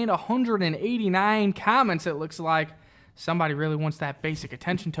almost and 189 comments, it looks like. Somebody really wants that basic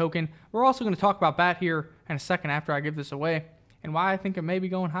attention token. We're also going to talk about BAT here in a second after I give this away and why I think it may be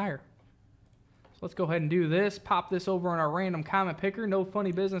going higher. So let's go ahead and do this. Pop this over on our random comment picker. No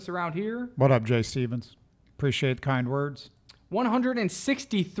funny business around here. What up, Jay Stevens? Appreciate the kind words.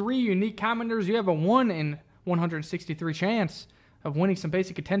 163 unique commenters. You have a 1 in 163 chance of winning some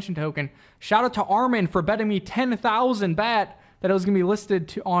basic attention token. Shout out to Armin for betting me 10,000 BAT that it was going to be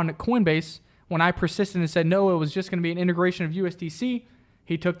listed on Coinbase. When I persisted and said no, it was just going to be an integration of USDC.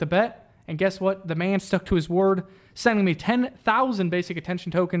 He took the bet, and guess what? The man stuck to his word, sending me 10,000 basic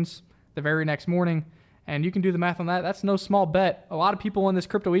attention tokens the very next morning. And you can do the math on that. That's no small bet. A lot of people in this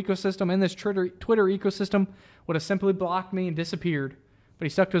crypto ecosystem, in this Twitter ecosystem, would have simply blocked me and disappeared. But he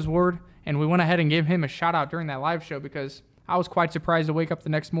stuck to his word, and we went ahead and gave him a shout out during that live show because I was quite surprised to wake up the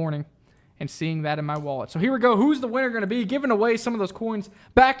next morning and seeing that in my wallet. So here we go. Who's the winner going to be? Giving away some of those coins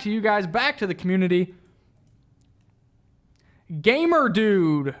back to you guys, back to the community. Gamer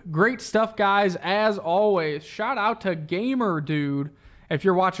Dude. Great stuff, guys, as always. Shout out to Gamer Dude. If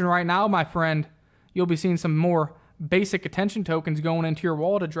you're watching right now, my friend, you'll be seeing some more basic attention tokens going into your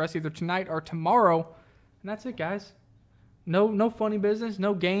wallet address either tonight or tomorrow. And that's it, guys. No funny business,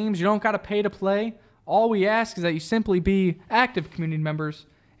 no games. You don't got to pay to play. All we ask is that you simply be active community members,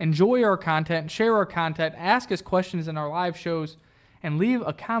 enjoy our content, share our content, ask us questions in our live shows, and leave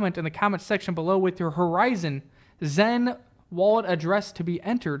a comment in the comment section below with your horizon ZEN wallet address to be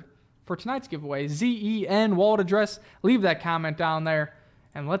entered for tonight's giveaway. ZEN wallet address. Leave that comment down there.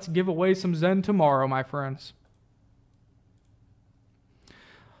 And let's give away some ZEN tomorrow, my friends.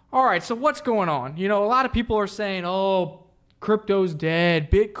 All right, so what's going on? You know, a lot of people are saying, oh, crypto's dead.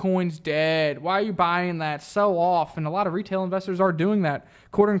 Bitcoin's dead. Why are you buying that? Sell off. And a lot of retail investors are doing that.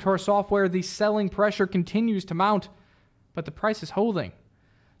 According to our software, the selling pressure continues to mount, but the price is holding.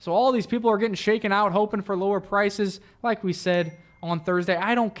 So all these people are getting shaken out, hoping for lower prices. Like we said on Thursday,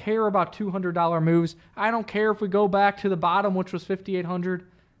 I don't care about $200 moves. I don't care if we go back to the bottom, which was $5,800.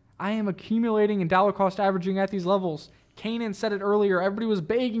 I am accumulating and dollar cost averaging at these levels. Kanan said it earlier. Everybody was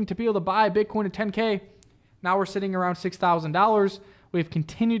begging to be able to buy Bitcoin at 10K. Now we're sitting around $6,000. We've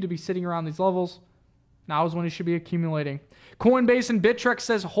continued to be sitting around these levels. Now is when you should be accumulating. Coinbase and Bittrex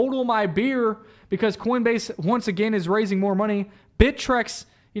says, hodl my beer, because Coinbase once again is raising more money. Bittrex,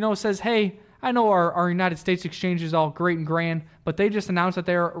 says, hey, I know our United States exchange is all great and grand, but they just announced that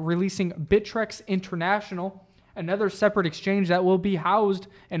they're releasing Bittrex International, another separate exchange that will be housed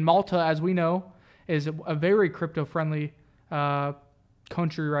in Malta, as we know, is a very crypto-friendly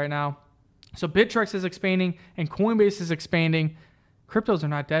country right now. So Bittrex is expanding and Coinbase is expanding. Cryptos are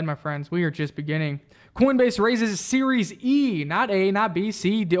not dead, my friends. We are just beginning. Coinbase raises Series E, not A, not B,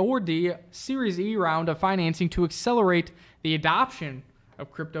 C, or D, Series E round of financing to accelerate the adoption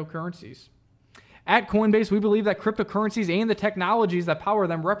of cryptocurrencies. At Coinbase, we believe that cryptocurrencies and the technologies that power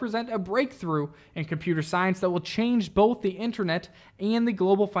them represent a breakthrough in computer science that will change both the internet and the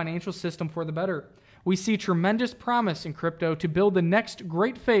global financial system for the better. We see tremendous promise in crypto to build the next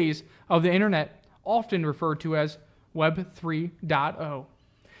great phase of the internet, often referred to as Web 3.0,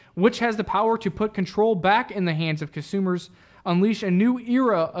 which has the power to put control back in the hands of consumers, unleash a new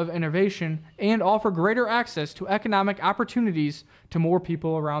era of innovation, and offer greater access to economic opportunities to more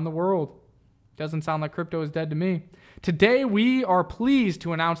people around the world. Doesn't sound like crypto is dead to me. Today, we are pleased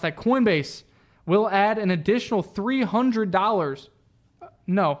to announce that Coinbase will add an additional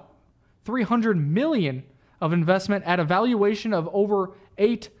 $300 million of investment at a valuation of over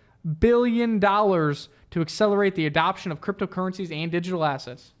 $8 billion to accelerate the adoption of cryptocurrencies and digital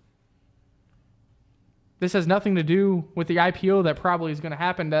assets. This has nothing to do with the IPO that probably is going to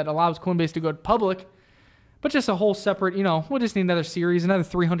happen that allows Coinbase to go public, but just a whole separate, we'll just need another series, another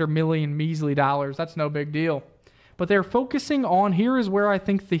 $300 million measly dollars. That's no big deal. But they're focusing on, here is where I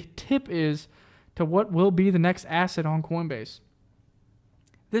think the tip is to what will be the next asset on Coinbase.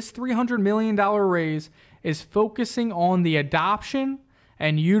 This $300 million raise is focusing on the adoption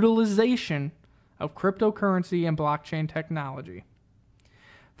and utilization of cryptocurrency and blockchain technology.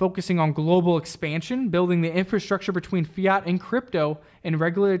 Focusing on global expansion, building the infrastructure between fiat and crypto in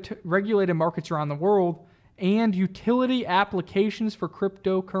regulated markets around the world, and utility applications for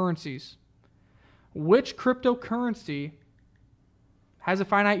cryptocurrencies. Which cryptocurrency has a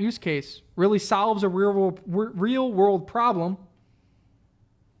finite use case, really solves a real world problem,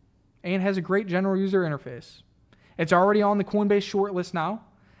 and has a great general user interface? It's already on the Coinbase shortlist now.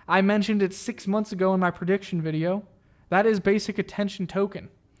 I mentioned it 6 months ago in my prediction video. That is Basic Attention Token.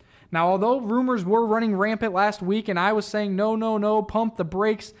 Now, although rumors were running rampant last week and I was saying, no, pump the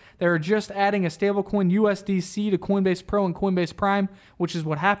brakes, they're just adding a stablecoin USDC to Coinbase Pro and Coinbase Prime, which is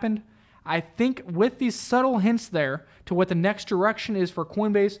what happened. I think with these subtle hints there to what the next direction is for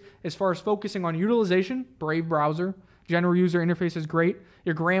Coinbase as far as focusing on utilization, Brave browser, general user interface is great.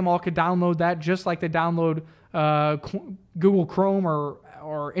 Your grandma could download that just like they download Google Chrome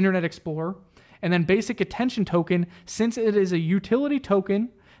or Internet Explorer. And then Basic Attention Token, since it is a utility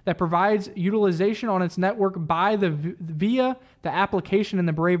token that provides utilization on its network via the application in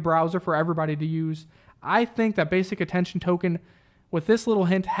the Brave browser for everybody to use, I think that Basic Attention Token, with this little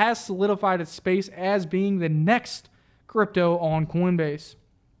hint, has solidified its space as being the next crypto on Coinbase.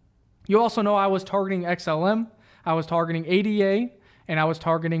 You also know I was targeting XLM, I was targeting ADA, and I was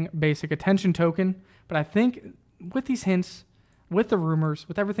targeting Basic Attention Token. But I think with these hints, with the rumors,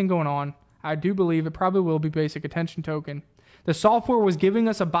 with everything going on, I do believe it probably will be Basic Attention Token. The software was giving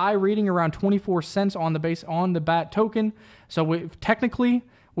us a buy reading around 24 cents on the BAT token. So technically,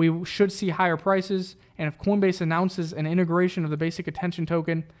 we should see higher prices. And if Coinbase announces an integration of the Basic Attention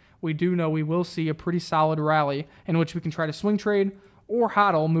Token, we do know we will see a pretty solid rally in which we can try to swing trade or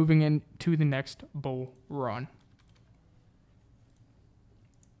hodl moving into the next bull run.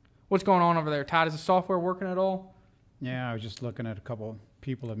 What's going on over there, Todd? Is the software working at all? Yeah, I was just looking at a couple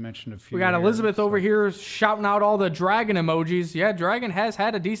people have mentioned a few. We got Elizabeth over here shouting out all the dragon emojis. Yeah, Dragon has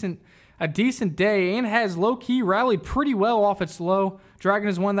had a decent day and has low-key rallied pretty well off its low. Dragon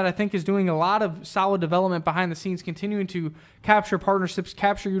is one that I think is doing a lot of solid development behind the scenes, continuing to capture partnerships,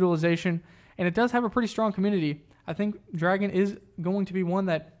 capture utilization, and it does have a pretty strong community. I think Dragon is going to be one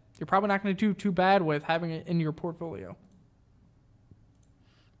that you're probably not going to do too bad with having it in your portfolio.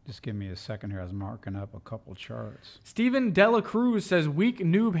 Just give me a second here. I was marking up a couple charts. Steven Dela Cruz says weak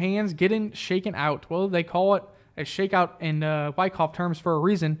noob hands getting shaken out. Well, they call it a shakeout in Wyckoff terms for a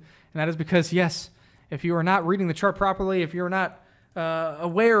reason, and that is because, yes, if you are not reading the chart properly, if you're not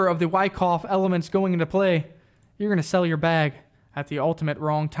aware of the Wyckoff elements going into play, you're going to sell your bag at the ultimate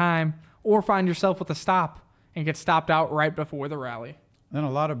wrong time or find yourself with a stop and get stopped out right before the rally. Then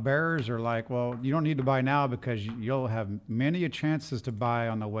a lot of bears are like, well, you don't need to buy now because you'll have many chances to buy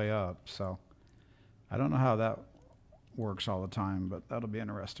on the way up. So I don't know how that works all the time, but that'll be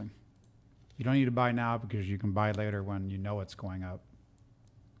interesting. You don't need to buy now because you can buy later when you know it's going up.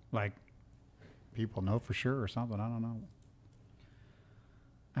 Like people know for sure or something. I don't know.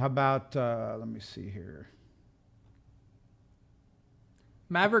 How about, let me see here.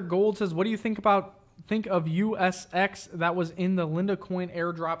 Maverick Gold says, what do you think of USX that was in the Linda Coin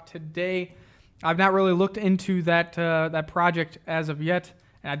airdrop today? I've not really looked into that that project as of yet,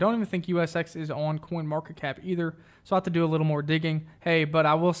 and I don't even think USX is on CoinMarketCap either, so I'll have to do a little more digging. Hey, but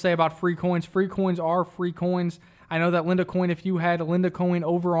I will say about free coins are free coins. I know that Linda Coin, if you had a Linda Coin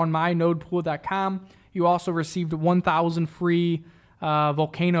over on mynodepool.com, you also received 1,000 free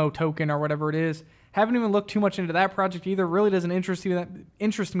Volcano token or whatever it is. Haven't even looked too much into that project either. Really doesn't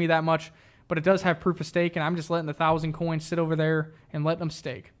interest me that much, but it does have proof of stake, and I'm just letting the 1,000 coins sit over there and letting them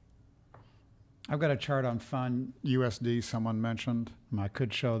stake. I've got a chart on Fund USD someone mentioned. I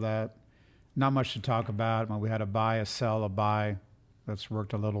could show that. Not much to talk about. When we had a buy, a sell, a buy. That's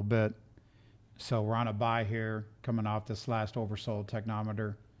worked a little bit. So we're on a buy here, coming off this last oversold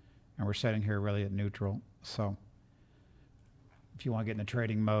technometer, and we're sitting here really at neutral. So if you want to get in the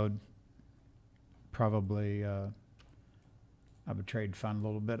trading mode, probably I would trade Fund a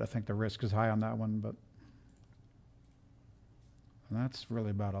little bit. I think the risk is high on that one, but that's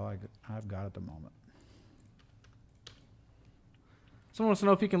really about all I've got at the moment. Someone wants to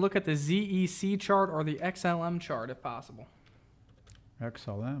know if you can look at the ZEC chart or the XLM chart if possible.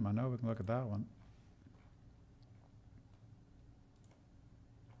 XLM, I know we can look at that one.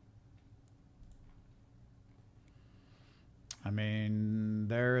 I mean,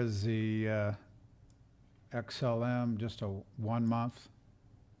 there is the XLM, just a 1 month.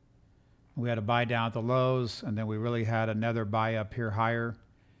 We had a buy down at the lows, and then we really had another buy up here higher.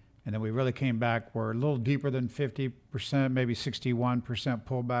 And then we really came back. We're a little deeper than 50%, maybe 61%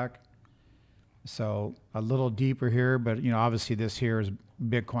 pullback. So a little deeper here, but you know, obviously this here is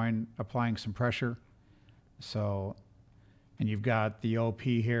Bitcoin applying some pressure. So, and you've got the OP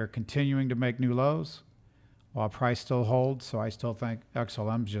here continuing to make new lows while price still holds. So I still think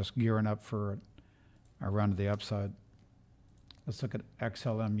XLM's just gearing up for a run to the upside. Let's look at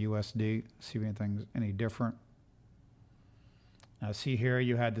XLM USD, see if anything's any different. Now see here,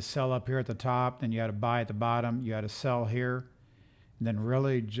 you had the sell up here at the top, then you had a buy at the bottom, you had a sell here, and then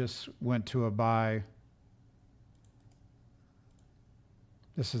really just went to a buy.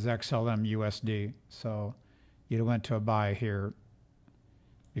 This is XLM USD, so you went to a buy here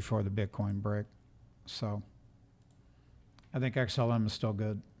before the Bitcoin break. So I think XLM is still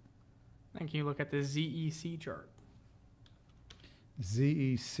good. Thank you. Look at the ZEC chart.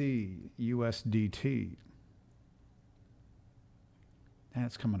 ZEC USDT.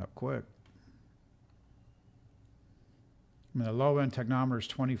 That's coming up quick. I mean, the low end technometer is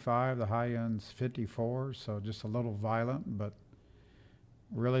 25, the high end's 54, so just a little violent, but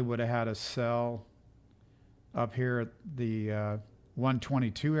really would have had a sell up here at the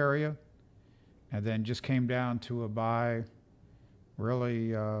 122 area, and then just came down to a buy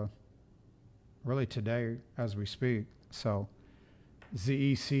really today as we speak. So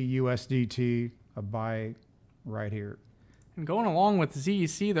ZEC USDT, a buy right here. And going along with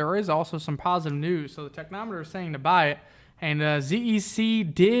ZEC, there is also some positive news. So the technometer is saying to buy it, and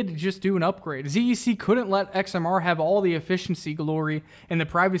ZEC did just do an upgrade. ZEC couldn't let XMR have all the efficiency glory in the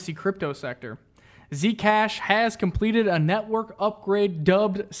privacy crypto sector. Zcash has completed a network upgrade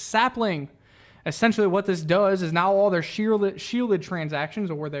dubbed Sapling. Essentially what this does is now all their shielded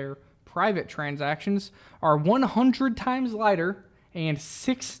transactions, or their private transactions, are 100 times lighter and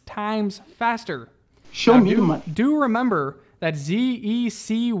 6 times faster. Show me the money. Do remember that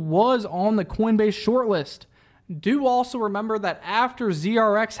ZEC was on the Coinbase shortlist. Do also remember that after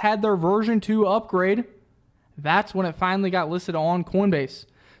ZRX had their version 2 upgrade, that's when it finally got listed on Coinbase.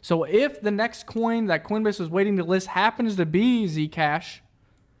 So if the next coin that Coinbase was waiting to list happens to be Zcash,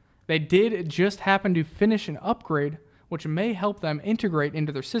 they did just happen to finish an upgrade, which may help them integrate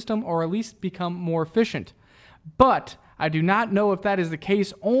into their system or at least become more efficient. But I do not know if that is the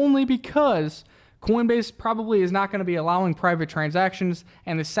case, only because Coinbase probably is not going to be allowing private transactions,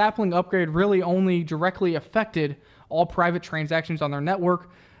 and the sapling upgrade really only directly affected all private transactions on their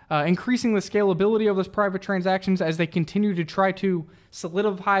network, increasing the scalability of those private transactions as they continue to try to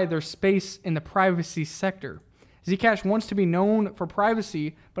solidify their space in the privacy sector. Zcash wants to be known for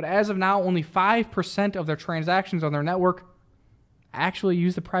privacy, but as of now, only 5% of their transactions on their network actually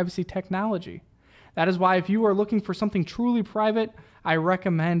use the privacy technology. That is why if you are looking for something truly private, I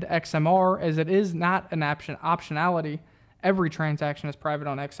recommend XMR, as it is not an optionality. Every transaction is private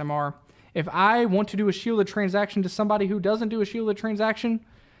on XMR. If I want to do a shielded transaction to somebody who doesn't do a shielded transaction,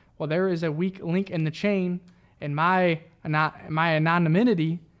 well, there is a weak link in the chain, and my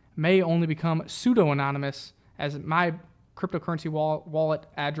anonymity may only become pseudo-anonymous, as my cryptocurrency wallet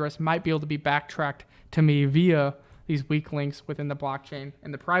address might be able to be backtracked to me via these weak links within the blockchain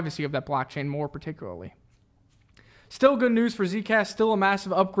and the privacy of that blockchain more particularly. Still good news for Zcash, still a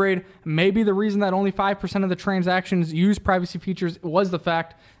massive upgrade. Maybe the reason that only 5% of the transactions use privacy features was the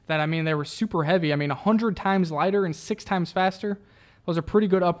fact that, they were super heavy. 100 times lighter and 6 times faster. Those are pretty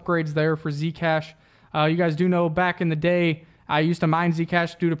good upgrades there for Zcash. You guys do know back in the day, I used to mine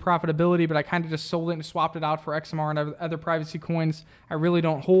Zcash due to profitability, but I kind of just sold it and swapped it out for XMR and other privacy coins. I really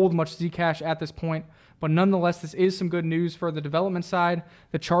don't hold much Zcash at this point, but nonetheless, this is some good news for the development side.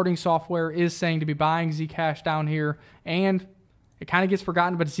 The charting software is saying to be buying Zcash down here, and it kind of gets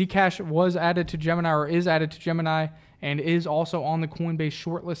forgotten, but Zcash was added to Gemini, or is added to Gemini, and is also on the Coinbase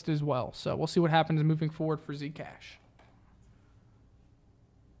shortlist as well. So we'll see what happens moving forward for Zcash.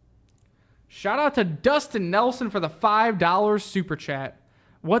 Shout out to Dustin Nelson for the $5 super chat.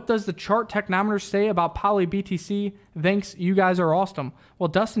 What does the chart technometer say about Poly BTC? Thanks, you guys are awesome. Well,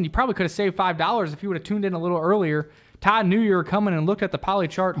 Dustin, you probably could have saved $5 if you would have tuned in a little earlier. Todd knew you were coming and looked at the Poly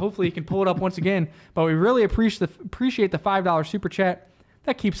chart. Hopefully he can pull it up once again. But we really appreciate the $5 super chat.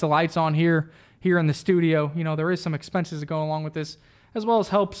 That keeps the lights on here in the studio. There is some expenses that go along with this, as well as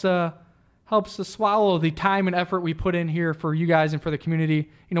helps to swallow the time and effort we put in here for you guys and for the community.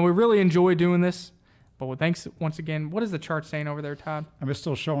 We really enjoy doing this. But thanks once again. What is the chart saying over there, Todd? I'm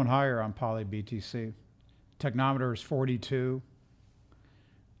still showing higher on Poly BTC. Technometer is 42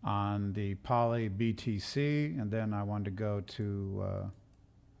 on the Poly BTC, and then I wanted to go to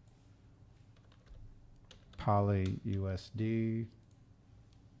Poly USD.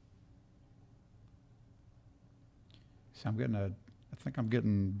 So I think I'm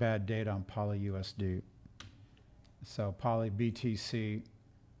getting bad data on Poly USD. So Poly BTC,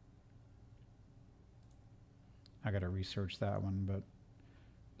 I got to research that one, but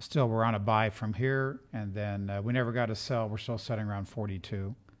still we're on a buy from here, and then we never got to sell. We're still setting around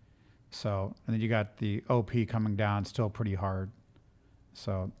 42. So, and then you got the OP coming down still pretty hard.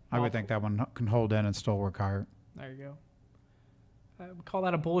 So I would think that one can hold in and still work higher. There you go. We call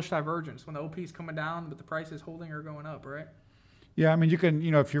that a bullish divergence, when the OP is coming down, but the price is holding or going up, right? Yeah, you can,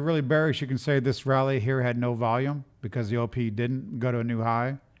 if you're really bearish, you can say this rally here had no volume because the OP didn't go to a new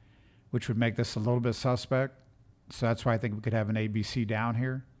high, which would make this a little bit suspect. So that's why I think we could have an ABC down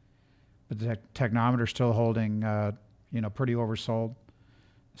here. But the technometer still holding, pretty oversold.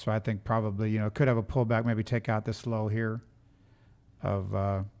 So I think probably, could have a pullback, maybe take out this low here of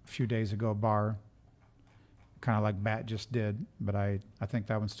a few days ago bar, kind of like BAT just did. But I think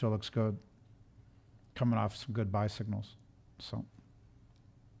that one still looks good, coming off some good buy signals. So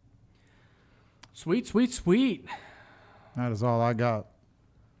sweet, sweet, sweet. That is all I got.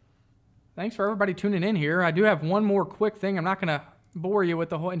 Thanks for everybody tuning in here. I do have one more quick thing. I'm not going to bore you with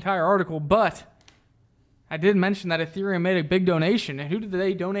the whole entire article, but I did mention that Ethereum made a big donation. And who did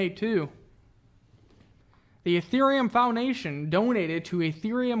they donate to? The Ethereum Foundation donated to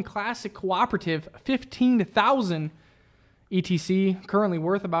Ethereum Classic Cooperative 15,000 ETC, currently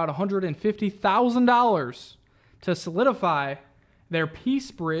worth about $150,000, to solidify their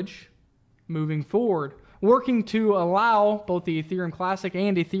peace bridge moving forward, working to allow both the Ethereum Classic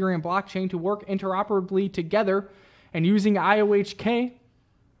and Ethereum blockchain to work interoperably together, and using IOHK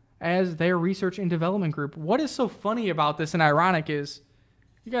as their research and development group. What is so funny about this and ironic is,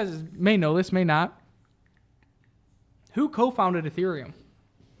 you guys may know this, may not, who co-founded Ethereum?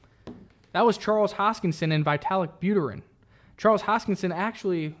 That was Charles Hoskinson and Vitalik Buterin. Charles Hoskinson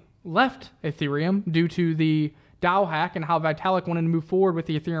actually left Ethereum due to the DAO hack and how Vitalik wanted to move forward with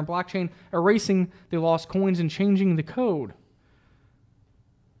the Ethereum blockchain, erasing the lost coins and changing the code.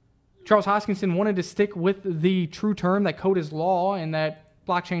 Charles Hoskinson wanted to stick with the true term that code is law and that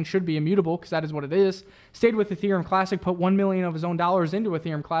blockchain should be immutable, because that is what it is. Stayed with Ethereum Classic, put $1 million of his own dollars into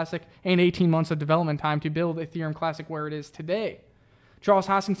Ethereum Classic, and 18 months of development time to build Ethereum Classic where it is today. Charles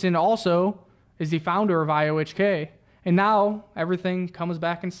Hoskinson also is the founder of IOHK, And now everything comes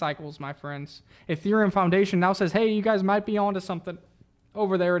back in cycles, my friends. Ethereum Foundation now says, hey, you guys might be onto something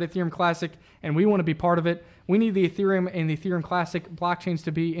over there at Ethereum Classic, and we want to be part of it. We need the Ethereum and the Ethereum Classic blockchains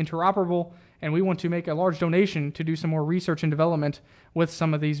to be interoperable, and we want to make a large donation to do some more research and development with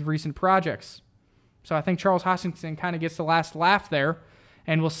some of these recent projects. So I think Charles Hoskinson kind of gets the last laugh there,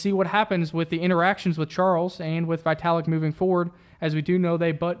 and we'll see what happens with the interactions with Charles and with Vitalik moving forward. As we do know,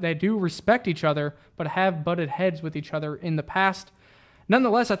 they do respect each other, but have butted heads with each other in the past.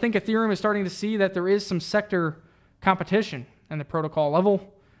 Nonetheless, I think Ethereum is starting to see that there is some sector competition in the protocol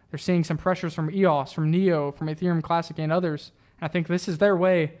level. They're seeing some pressures from EOS, from Neo, from Ethereum Classic, and others. And I think this is their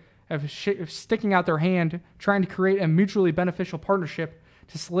way of sticking out their hand, trying to create a mutually beneficial partnership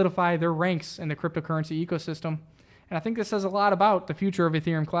to solidify their ranks in the cryptocurrency ecosystem. And I think this says a lot about the future of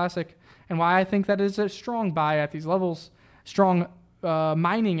Ethereum Classic and why I think that is a strong buy at these levels. Strong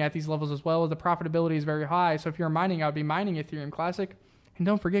mining at these levels as well, as the profitability is very high. So if you're mining, I would be mining Ethereum Classic. And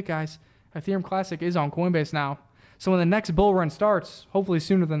don't forget, guys, Ethereum Classic is on Coinbase now. So when the next bull run starts, hopefully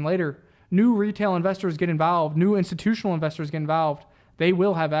sooner than later, new retail investors get involved, new institutional investors get involved. They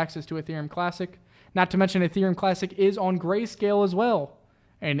will have access to Ethereum Classic. Not to mention Ethereum Classic is on Grayscale as well,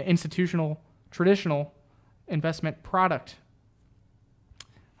 an institutional, traditional investment product.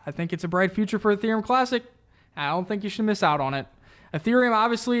 I think it's a bright future for Ethereum Classic. I don't think you should miss out on it. Ethereum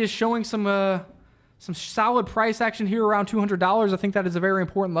obviously is showing some solid price action here around $200. I think that is a very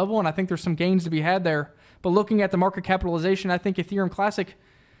important level, and I think there's some gains to be had there. But looking at the market capitalization, I think Ethereum Classic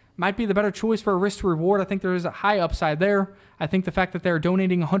might be the better choice for a risk to reward. I think there is a high upside there. I think the fact that they're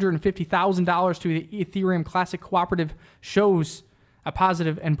donating $150,000 to the Ethereum Classic Cooperative shows a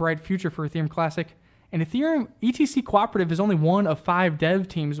positive and bright future for Ethereum Classic. And Ethereum ETC Cooperative is only one of 5 dev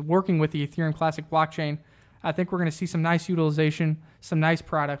teams working with the Ethereum Classic blockchain. I think we're going to see some nice utilization, some nice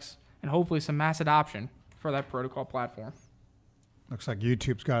products, and hopefully some mass adoption for that protocol platform. Looks like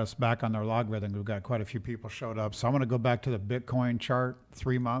YouTube's got us back on their logarithm. We've got quite a few people showed up. So I'm going to go back to the Bitcoin chart,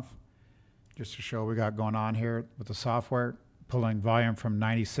 3-month, just to show what we got going on here with the software, pulling volume from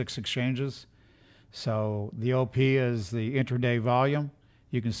 96 exchanges. So the OP is the intraday volume.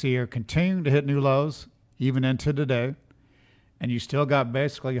 You can see here continuing to hit new lows, even into today. And you still got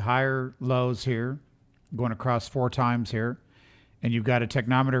basically higher lows here, going across 4 times here. And you've got a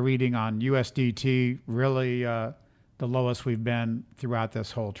technometer reading on USDT, really the lowest we've been throughout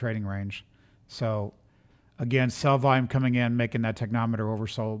this whole trading range. So again, sell volume coming in, making that technometer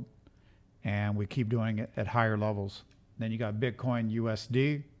oversold. And we keep doing it at higher levels. Then you got Bitcoin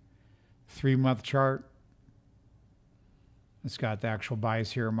USD, 3-month chart. It's got the actual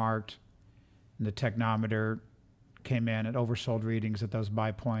buys here marked. And the technometer came in at oversold readings at those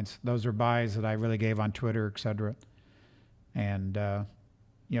buy points. Those are buys that I really gave on Twitter, etc. And,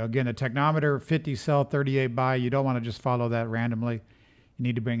 you know, again, the technometer, 50 sell, 38 buy. You don't want to just follow that randomly. You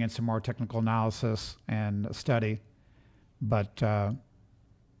need to bring in some more technical analysis and study. But,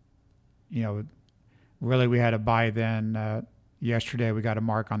 you know, really we had a buy then. Yesterday we got a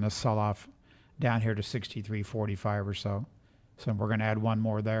mark on this sell-off down here to 63.45 or so. So we're going to add one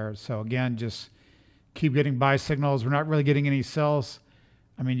more there. So again, just keep getting buy signals. We're not really getting any sells.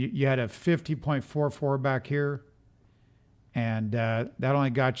 I mean, you had a 50.44 back here. And that only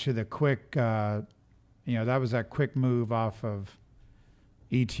got you the quick, you know, that was that quick move off of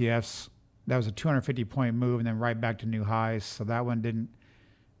ETFs. That was a 250-point move and then right back to new highs. So that one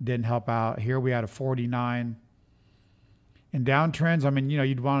didn't help out. Here we had a 49. In downtrends, I mean, you know,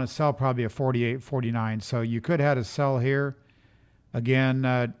 you'd want to sell probably a 48, 49. So you could have had a sell here.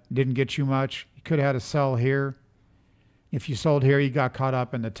 Again, didn't get you much. You could have had a sell here. If you sold here, you got caught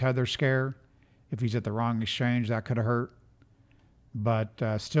up in the tether scare. If he's at the wrong exchange, that could have hurt. But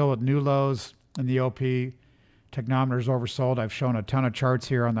still with new lows in the OP, technometers oversold. I've shown a ton of charts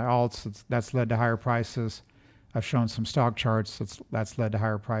here on the alts. That's led to higher prices. I've shown some stock charts. That's led to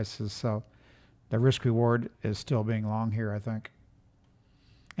higher prices. So the risk reward is still being long here, I think.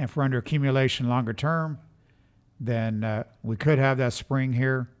 And if we're under accumulation longer term, then we could have that spring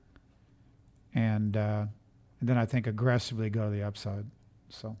here. And then I think aggressively go to the upside.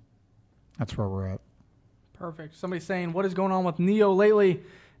 So that's where we're at. Perfect. Somebody's saying, what is going on with Neo lately?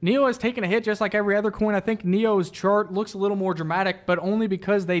 Neo has taken a hit just like every other coin. I think Neo's chart looks a little more dramatic, but only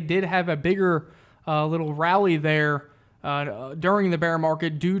because they did have a bigger little rally there during the bear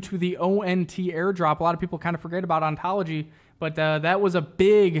market due to the ONT airdrop. A lot of people kind of forget about ontology, but that was a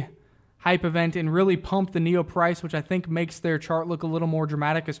big hype event and really pumped the Neo price, which I think makes their chart look a little more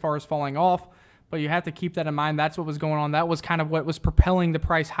dramatic as far as falling off. But you have to keep that in mind. That's what was going on. That was kind of what was propelling the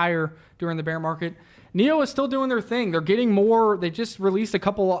price higher during the bear market. Neo is still doing their thing. They're getting more. They just released a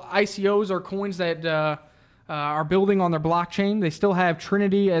couple ICOs or coins that are building on their blockchain. They still have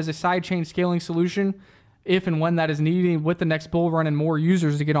Trinity as a sidechain scaling solution if and when that is needed with the next bull run and more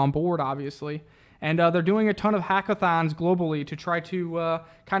users to get on board, obviously. And they're doing a ton of hackathons globally to try to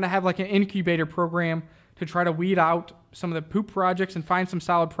kind of have like an incubator program to try to weed out some of the poop projects and find some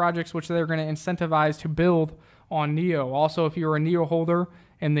solid projects which they're going to incentivize to build on NEO. Also, if you're a NEO holder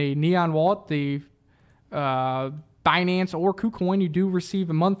in the Neon wallet, the Binance or KuCoin, you do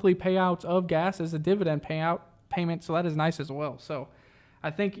receive a monthly payout of gas as a dividend payment, so that is nice as well. So I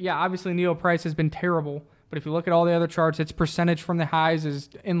think, yeah, obviously NEO price has been terrible, but if you look at all the other charts, its percentage from the highs is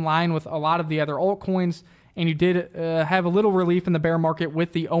in line with a lot of the other altcoins, and you did have a little relief in the bear market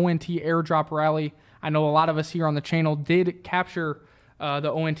with the ONT airdrop rally. I know a lot of us here on the channel did capture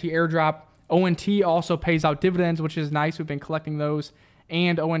the ONT airdrop. ONT also pays out dividends, which is nice. We've been collecting those,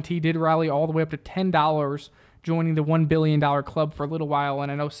 and ONT did rally all the way up to $10, joining the $1 billion club for a little while,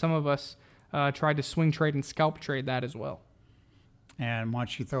 and I know some of us tried to swing trade and scalp trade that as well. And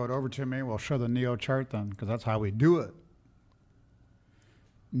once you throw it over to me, we'll show the NEO chart then, because that's how we do it.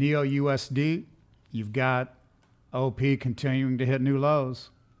 NEO USD, you've got OP continuing to hit new lows.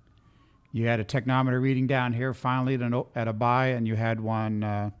 You had a technometer reading down here finally at a buy, and you had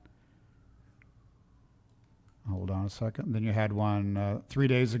one, hold on a second, then you had one 3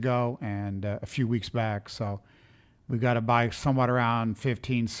 days ago and a few weeks back. So we got a buy somewhat around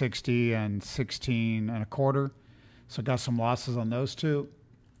 15.60 and 16.25. So got some losses on those two.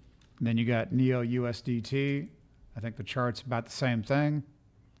 And then you got NEO USDT. I think the chart's about the same thing.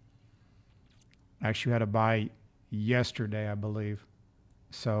 Actually had a buy yesterday, I believe.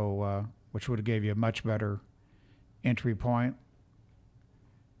 So, which would have gave you a much better entry point.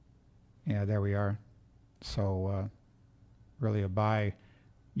 Yeah, there we are. So, really a buy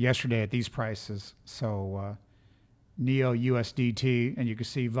yesterday at these prices. So, NEO USDT, and you can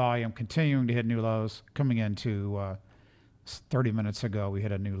see volume continuing to hit new lows. Coming into 30 minutes ago, we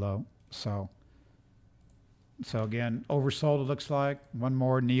hit a new low. So again, oversold it looks like. One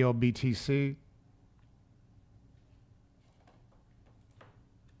more NEO BTC.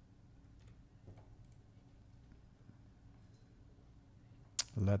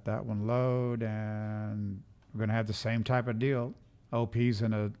 Let that one load, and we're going to have the same type of deal. OP's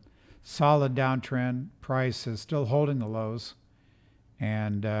in a solid downtrend. Price is still holding the lows,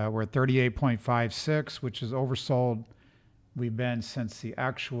 and we're at 38.56, which is oversold. We've been since the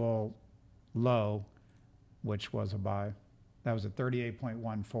actual low, which was a buy. That was at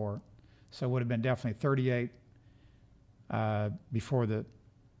 38.14. So it would have been definitely 38 before the,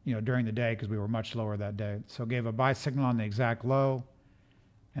 during the day, because we were much lower that day. So gave a buy signal on the exact low,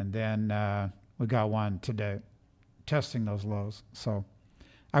 and then we got one today, testing those lows. So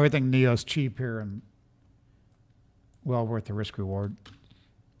I would think NEO's cheap here and well worth the risk reward.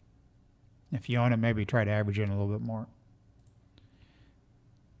 If you own it, maybe try to average in a little bit more.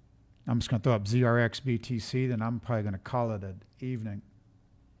 I'm just going to throw up ZRX BTC, then I'm probably going to call it an evening.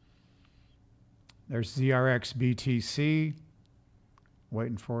 There's ZRX BTC,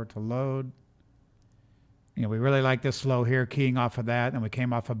 waiting for it to load. We really like this low here, keying off of that, and we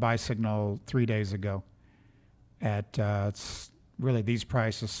came off a buy signal 3 days ago at it's really these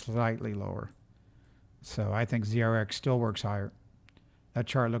prices slightly lower. So I think ZRX still works higher. That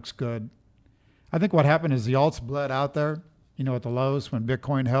chart looks good. I think what happened is the alts bled out there, at the lows when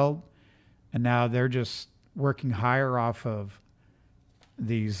Bitcoin held, and now they're just working higher off of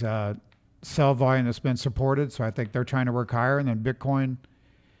these sell volume that's been supported. So I think they're trying to work higher, and then Bitcoin,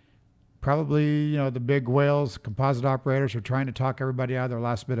 probably, the big whales, composite operators are trying to talk everybody out of their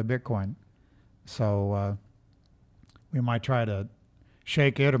last bit of Bitcoin. So we might try to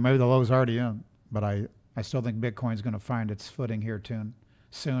shake it, or maybe the low's already in. But I still think Bitcoin's going to find its footing here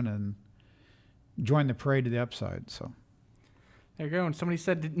soon and join the parade to the upside. So there you go. And somebody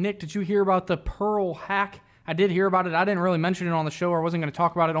said, Nick, did you hear about the Pearl hack? I did hear about it. I didn't really mention it on the show, or I wasn't going to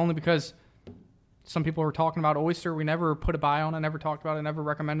talk about it, only because some people were talking about Oyster. We never put a buy on it, never talked about it, never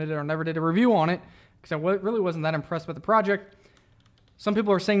recommended it, or never did a review on it, because I really wasn't that impressed with the project. Some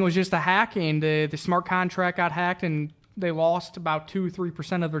people are saying it was just a hack, and the smart contract got hacked, and they lost about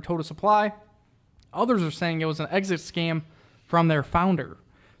 2-3% of their total supply. Others are saying it was an exit scam from their founder.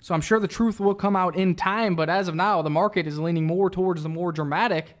 So I'm sure the truth will come out in time, but as of now, the market is leaning more towards the more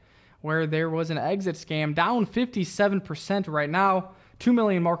dramatic, where there was an exit scam, down 57% right now, 2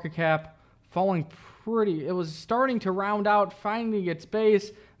 million market cap, falling pretty. It was starting to round out, finding its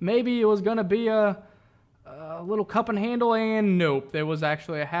base. Maybe it was going to be a little cup and handle, and nope, there was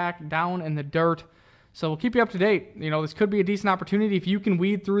actually a hack down in the dirt. So we'll keep you up to date. This could be a decent opportunity if you can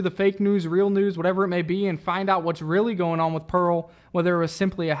weed through the fake news, real news, whatever it may be, and find out what's really going on with Pearl, whether it was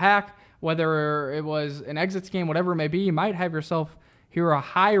simply a hack, whether it was an exit scam, whatever it may be, you might have yourself here a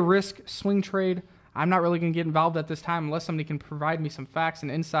high-risk swing trade. I'm not really going to get involved at this time unless somebody can provide me some facts and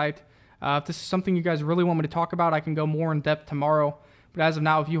insight. If this is something you guys really want me to talk about, I can go more in depth tomorrow. But as of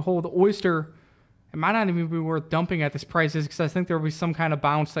now, if you hold Oyster, it might not even be worth dumping at this price because I think there will be some kind of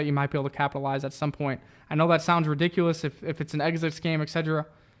bounce that you might be able to capitalize at some point. I know that sounds ridiculous if it's an exit scam, etc.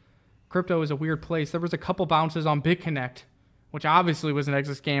 Crypto is a weird place. There was a couple bounces on BitConnect, which obviously was an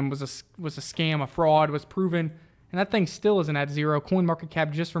exit scam, was a scam, a fraud, was proven. And that thing still isn't at zero.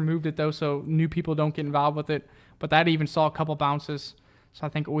 CoinMarketCap just removed it, though, so new people don't get involved with it. But that even saw a couple bounces. So I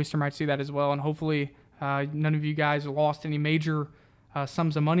think Oyster might see that as well. And hopefully none of you guys lost any major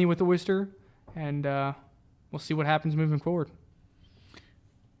sums of money with Oyster. And we'll see what happens moving forward.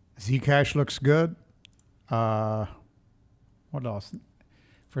 Zcash looks good. What else?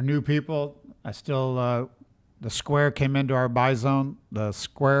 For new people, I still... the Square came into our buy zone. The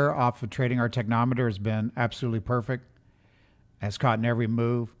Square off of trading our technometer has been absolutely perfect. Has caught in every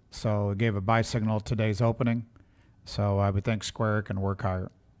move. So it gave a buy signal at today's opening. So I would think Square can work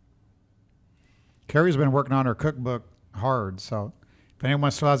higher. Carrie's been working on her cookbook hard. So if anyone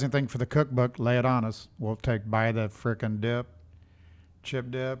still has anything for the cookbook, lay it on us. We'll buy the frickin' dip,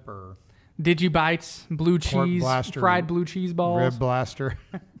 chip dip, or Digibytes, blue cheese, blaster, fried blue cheese balls. Rib blaster,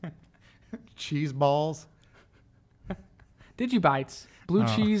 cheese balls. Digibytes, blue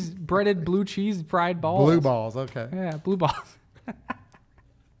cheese, breaded blue cheese, fried balls. Blue balls, okay. Yeah, blue balls.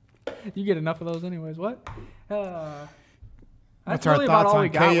 You get enough of those anyways. What? What's our thoughts on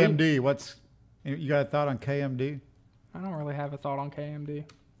KMD? You got a thought on KMD? I don't really have a thought on KMD.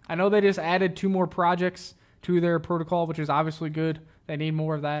 I know they just added 2 more projects to their protocol, which is obviously good. They need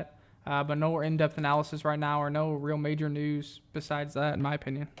more of that. But no in-depth analysis right now or no real major news besides that, in my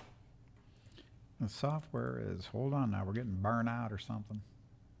opinion. The software is, hold on now, we're getting burned out or something.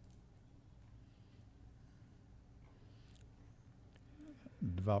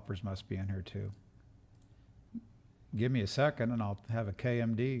 Developers must be in here too. Give me a second and I'll have a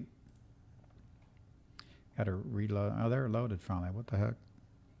KMD. Got to reload. Oh, they're loaded finally. What the heck?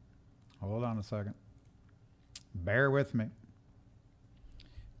 Hold on a second. Bear with me.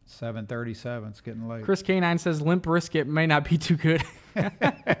 7:37. It's getting late. Chris K9 says Limp Brisket may not be too good.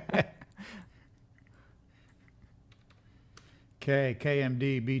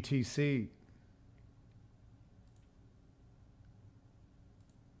 KMD, BTC.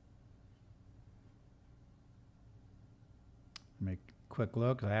 Make a quick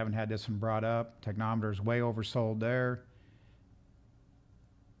look. I haven't had this one brought up. Technometer's way oversold there.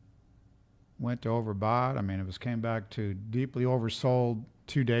 Went to overbought. I mean, it came back to deeply oversold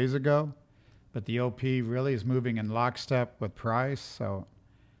 2 days ago, but the OP really is moving in lockstep with price, so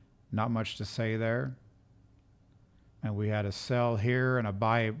not much to say there. And we had a sell here and a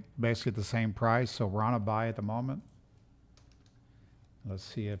buy basically at the same price, so we're on a buy at the moment. Let's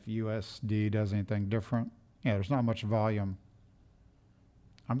see if USD does anything different. Yeah, there's not much volume.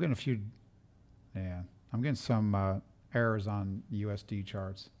 I'm getting I'm getting some errors on USD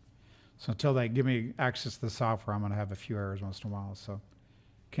charts. So until they give me access to the software, I'm going to have a few errors once in a while. So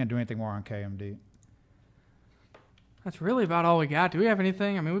can't do anything more on KMD. That's really about all we got. Do we have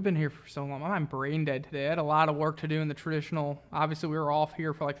anything? I mean, we've been here for so long. I'm brain dead today. I had a lot of work to do in the traditional. Obviously, we were off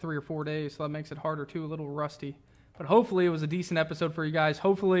here for like 3 or 4 days, so that makes it harder too, a little rusty. But hopefully it was a decent episode for you guys.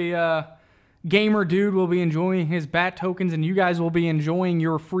 Hopefully Gamer Dude will be enjoying his BAT tokens, and you guys will be enjoying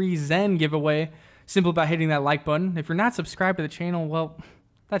your free ZEN giveaway simply by hitting that like button. If you're not subscribed to the channel, well,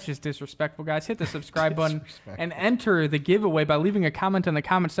 that's just disrespectful, guys. Hit the subscribe button and enter the giveaway by leaving a comment in the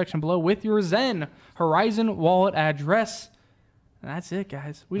comment section below with your ZEN Horizon wallet address. And that's it,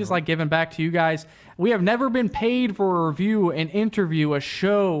 guys. We just like giving back to you guys. We have never been paid for a review, an interview, a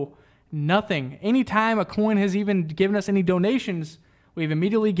show, nothing. Anytime a coin has even given us any donations, we've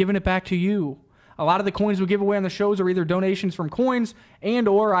immediately given it back to you. A lot of the coins we give away on the shows are either donations from coins and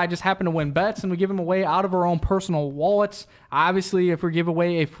or I just happen to win bets and we give them away out of our own personal wallets. Obviously, if we give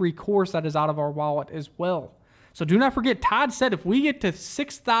away a free course, that is out of our wallet as well. So do not forget, Todd said if we get to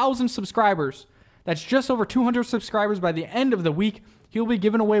 6,000 subscribers, that's just over 200 subscribers by the end of the week, he'll be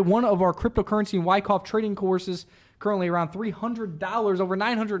giving away one of our cryptocurrency and Wyckoff trading courses, currently around $300, over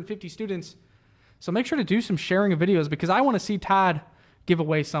 950 students. So make sure to do some sharing of videos because I want to see Todd give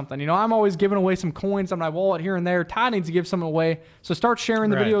away something. You know, I'm always giving away some coins on my wallet here and there. Todd needs to give something away. So start sharing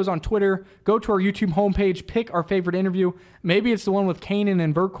the videos on Twitter. Go to our YouTube homepage. Pick our favorite interview. Maybe it's the one with Kanan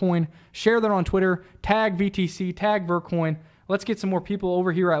and Vertcoin. Share that on Twitter. Tag VTC. Tag Vertcoin. Let's get some more people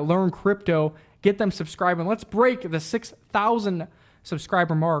over here at Learn Crypto. Get them subscribing. Let's break the 6,000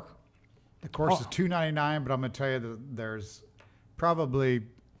 subscriber mark. The course is $2.99, but I'm going to tell you that there's probably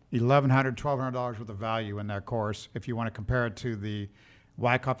 $1,100, $1,200 worth of value in that course. If you want to compare it to the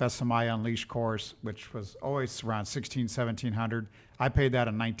Wyckoff SMI Unleashed course, which was always around $1,600, $1,700, I paid that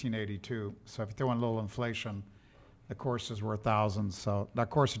in 1982. So if you throw in a little inflation, the course is worth thousands. So that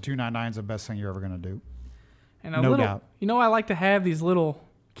course of $299 is the best thing you're ever going to do. And no doubt. You know, I like to have these little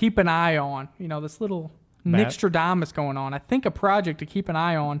keep an eye on. You know, this little Nixtradamus going on. I think a project to keep an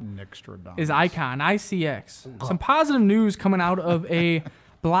eye on is Icon, ICX. Some positive news coming out of a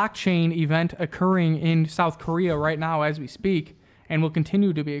blockchain event occurring in South Korea right now as we speak, and will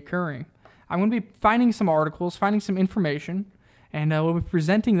continue to be occurring. I'm going to be finding some articles, finding some information, and we'll be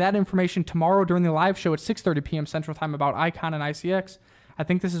presenting that information tomorrow during the live show at 6:30 p.m. Central Time about Icon and ICX. I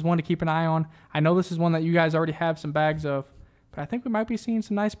think this is one to keep an eye on. I know this is one that you guys already have some bags of, but I think we might be seeing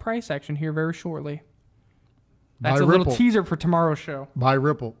some nice price action here very shortly. That's a little teaser for tomorrow's show. Buy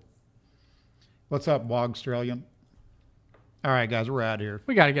Ripple. What's up, Wog Australian? All right, guys, we're out of here.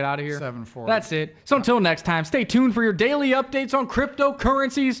 We got to get out of here. 7:40. That's it. So until next time, stay tuned for your daily updates on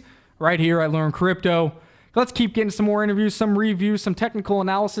cryptocurrencies right here at Learn Crypto. Let's keep getting some more interviews, some reviews, some technical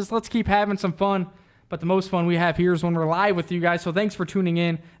analysis. Let's keep having some fun. But the most fun we have here is when we're live with you guys. So thanks for tuning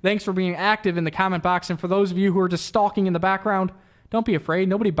in. Thanks for being active in the comment box. And for those of you who are just stalking in the background, don't be afraid.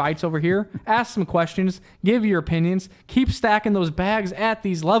 Nobody bites over here. Ask some questions. Give your opinions. Keep stacking those bags at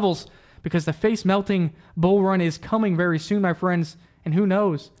these levels because the face-melting bull run is coming very soon, my friends. And who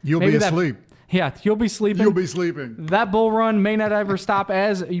knows? You'll be asleep. Yeah, you'll be sleeping. You'll be sleeping. That bull run may not ever stop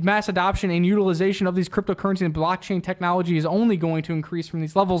as mass adoption and utilization of these cryptocurrency and blockchain technology is only going to increase from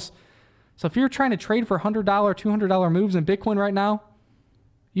these levels. So if you're trying to trade for $100, $200 moves in Bitcoin right now,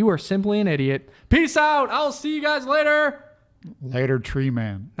 you are simply an idiot. Peace out. I'll see you guys later. Later, tree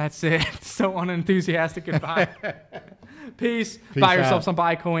man. That's it. So unenthusiastic goodbye. Peace. Buy yourself some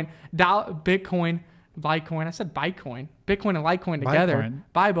Bitcoin. Bitcoin. Litecoin. I said Bitcoin. Bitcoin and Litecoin together. Bitcoin.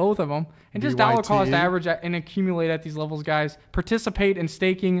 Buy both of them. And just dollar cost average and accumulate at these levels, guys. Participate in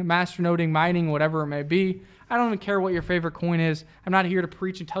staking, masternoding, mining, whatever it may be. I don't even care what your favorite coin is. I'm not here to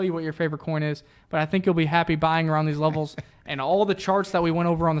preach and tell you what your favorite coin is, but I think you'll be happy buying around these levels. And all the charts that we went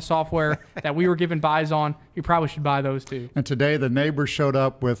over on the software that we were given buys on, you probably should buy those too. And today the neighbors showed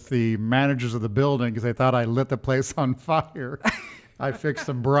up with the managers of the building because they thought I lit the place on fire. I fixed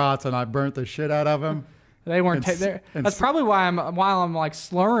some brats and I burnt the shit out of them. They weren't there. That's probably why I'm like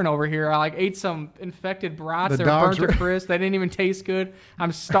slurring over here. I like ate some infected brats. They were burnt to crisp. They didn't even taste good.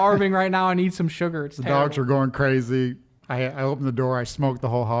 I'm starving right now. I need some sugar. It's terrible. Dogs were going crazy. I opened the door. I smoked the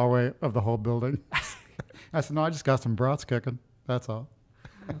whole hallway of the whole building. I said, no, I just got some brats cooking. That's all.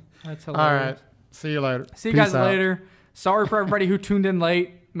 That's hilarious. All right. See you later. See you guys later. Sorry for everybody who tuned in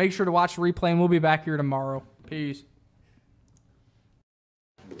late. Make sure to watch the replay, and we'll be back here tomorrow. Peace.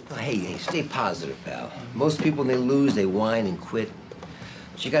 Hey, stay positive, pal. Most people, when they lose, they whine and quit.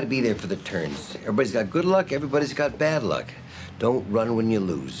 But you gotta be there for the turns. Everybody's got good luck, everybody's got bad luck. Don't run when you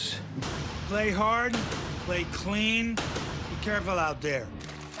lose. Play hard, play clean. Be careful out there.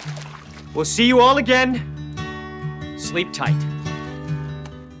 We'll see you all again. Sleep tight.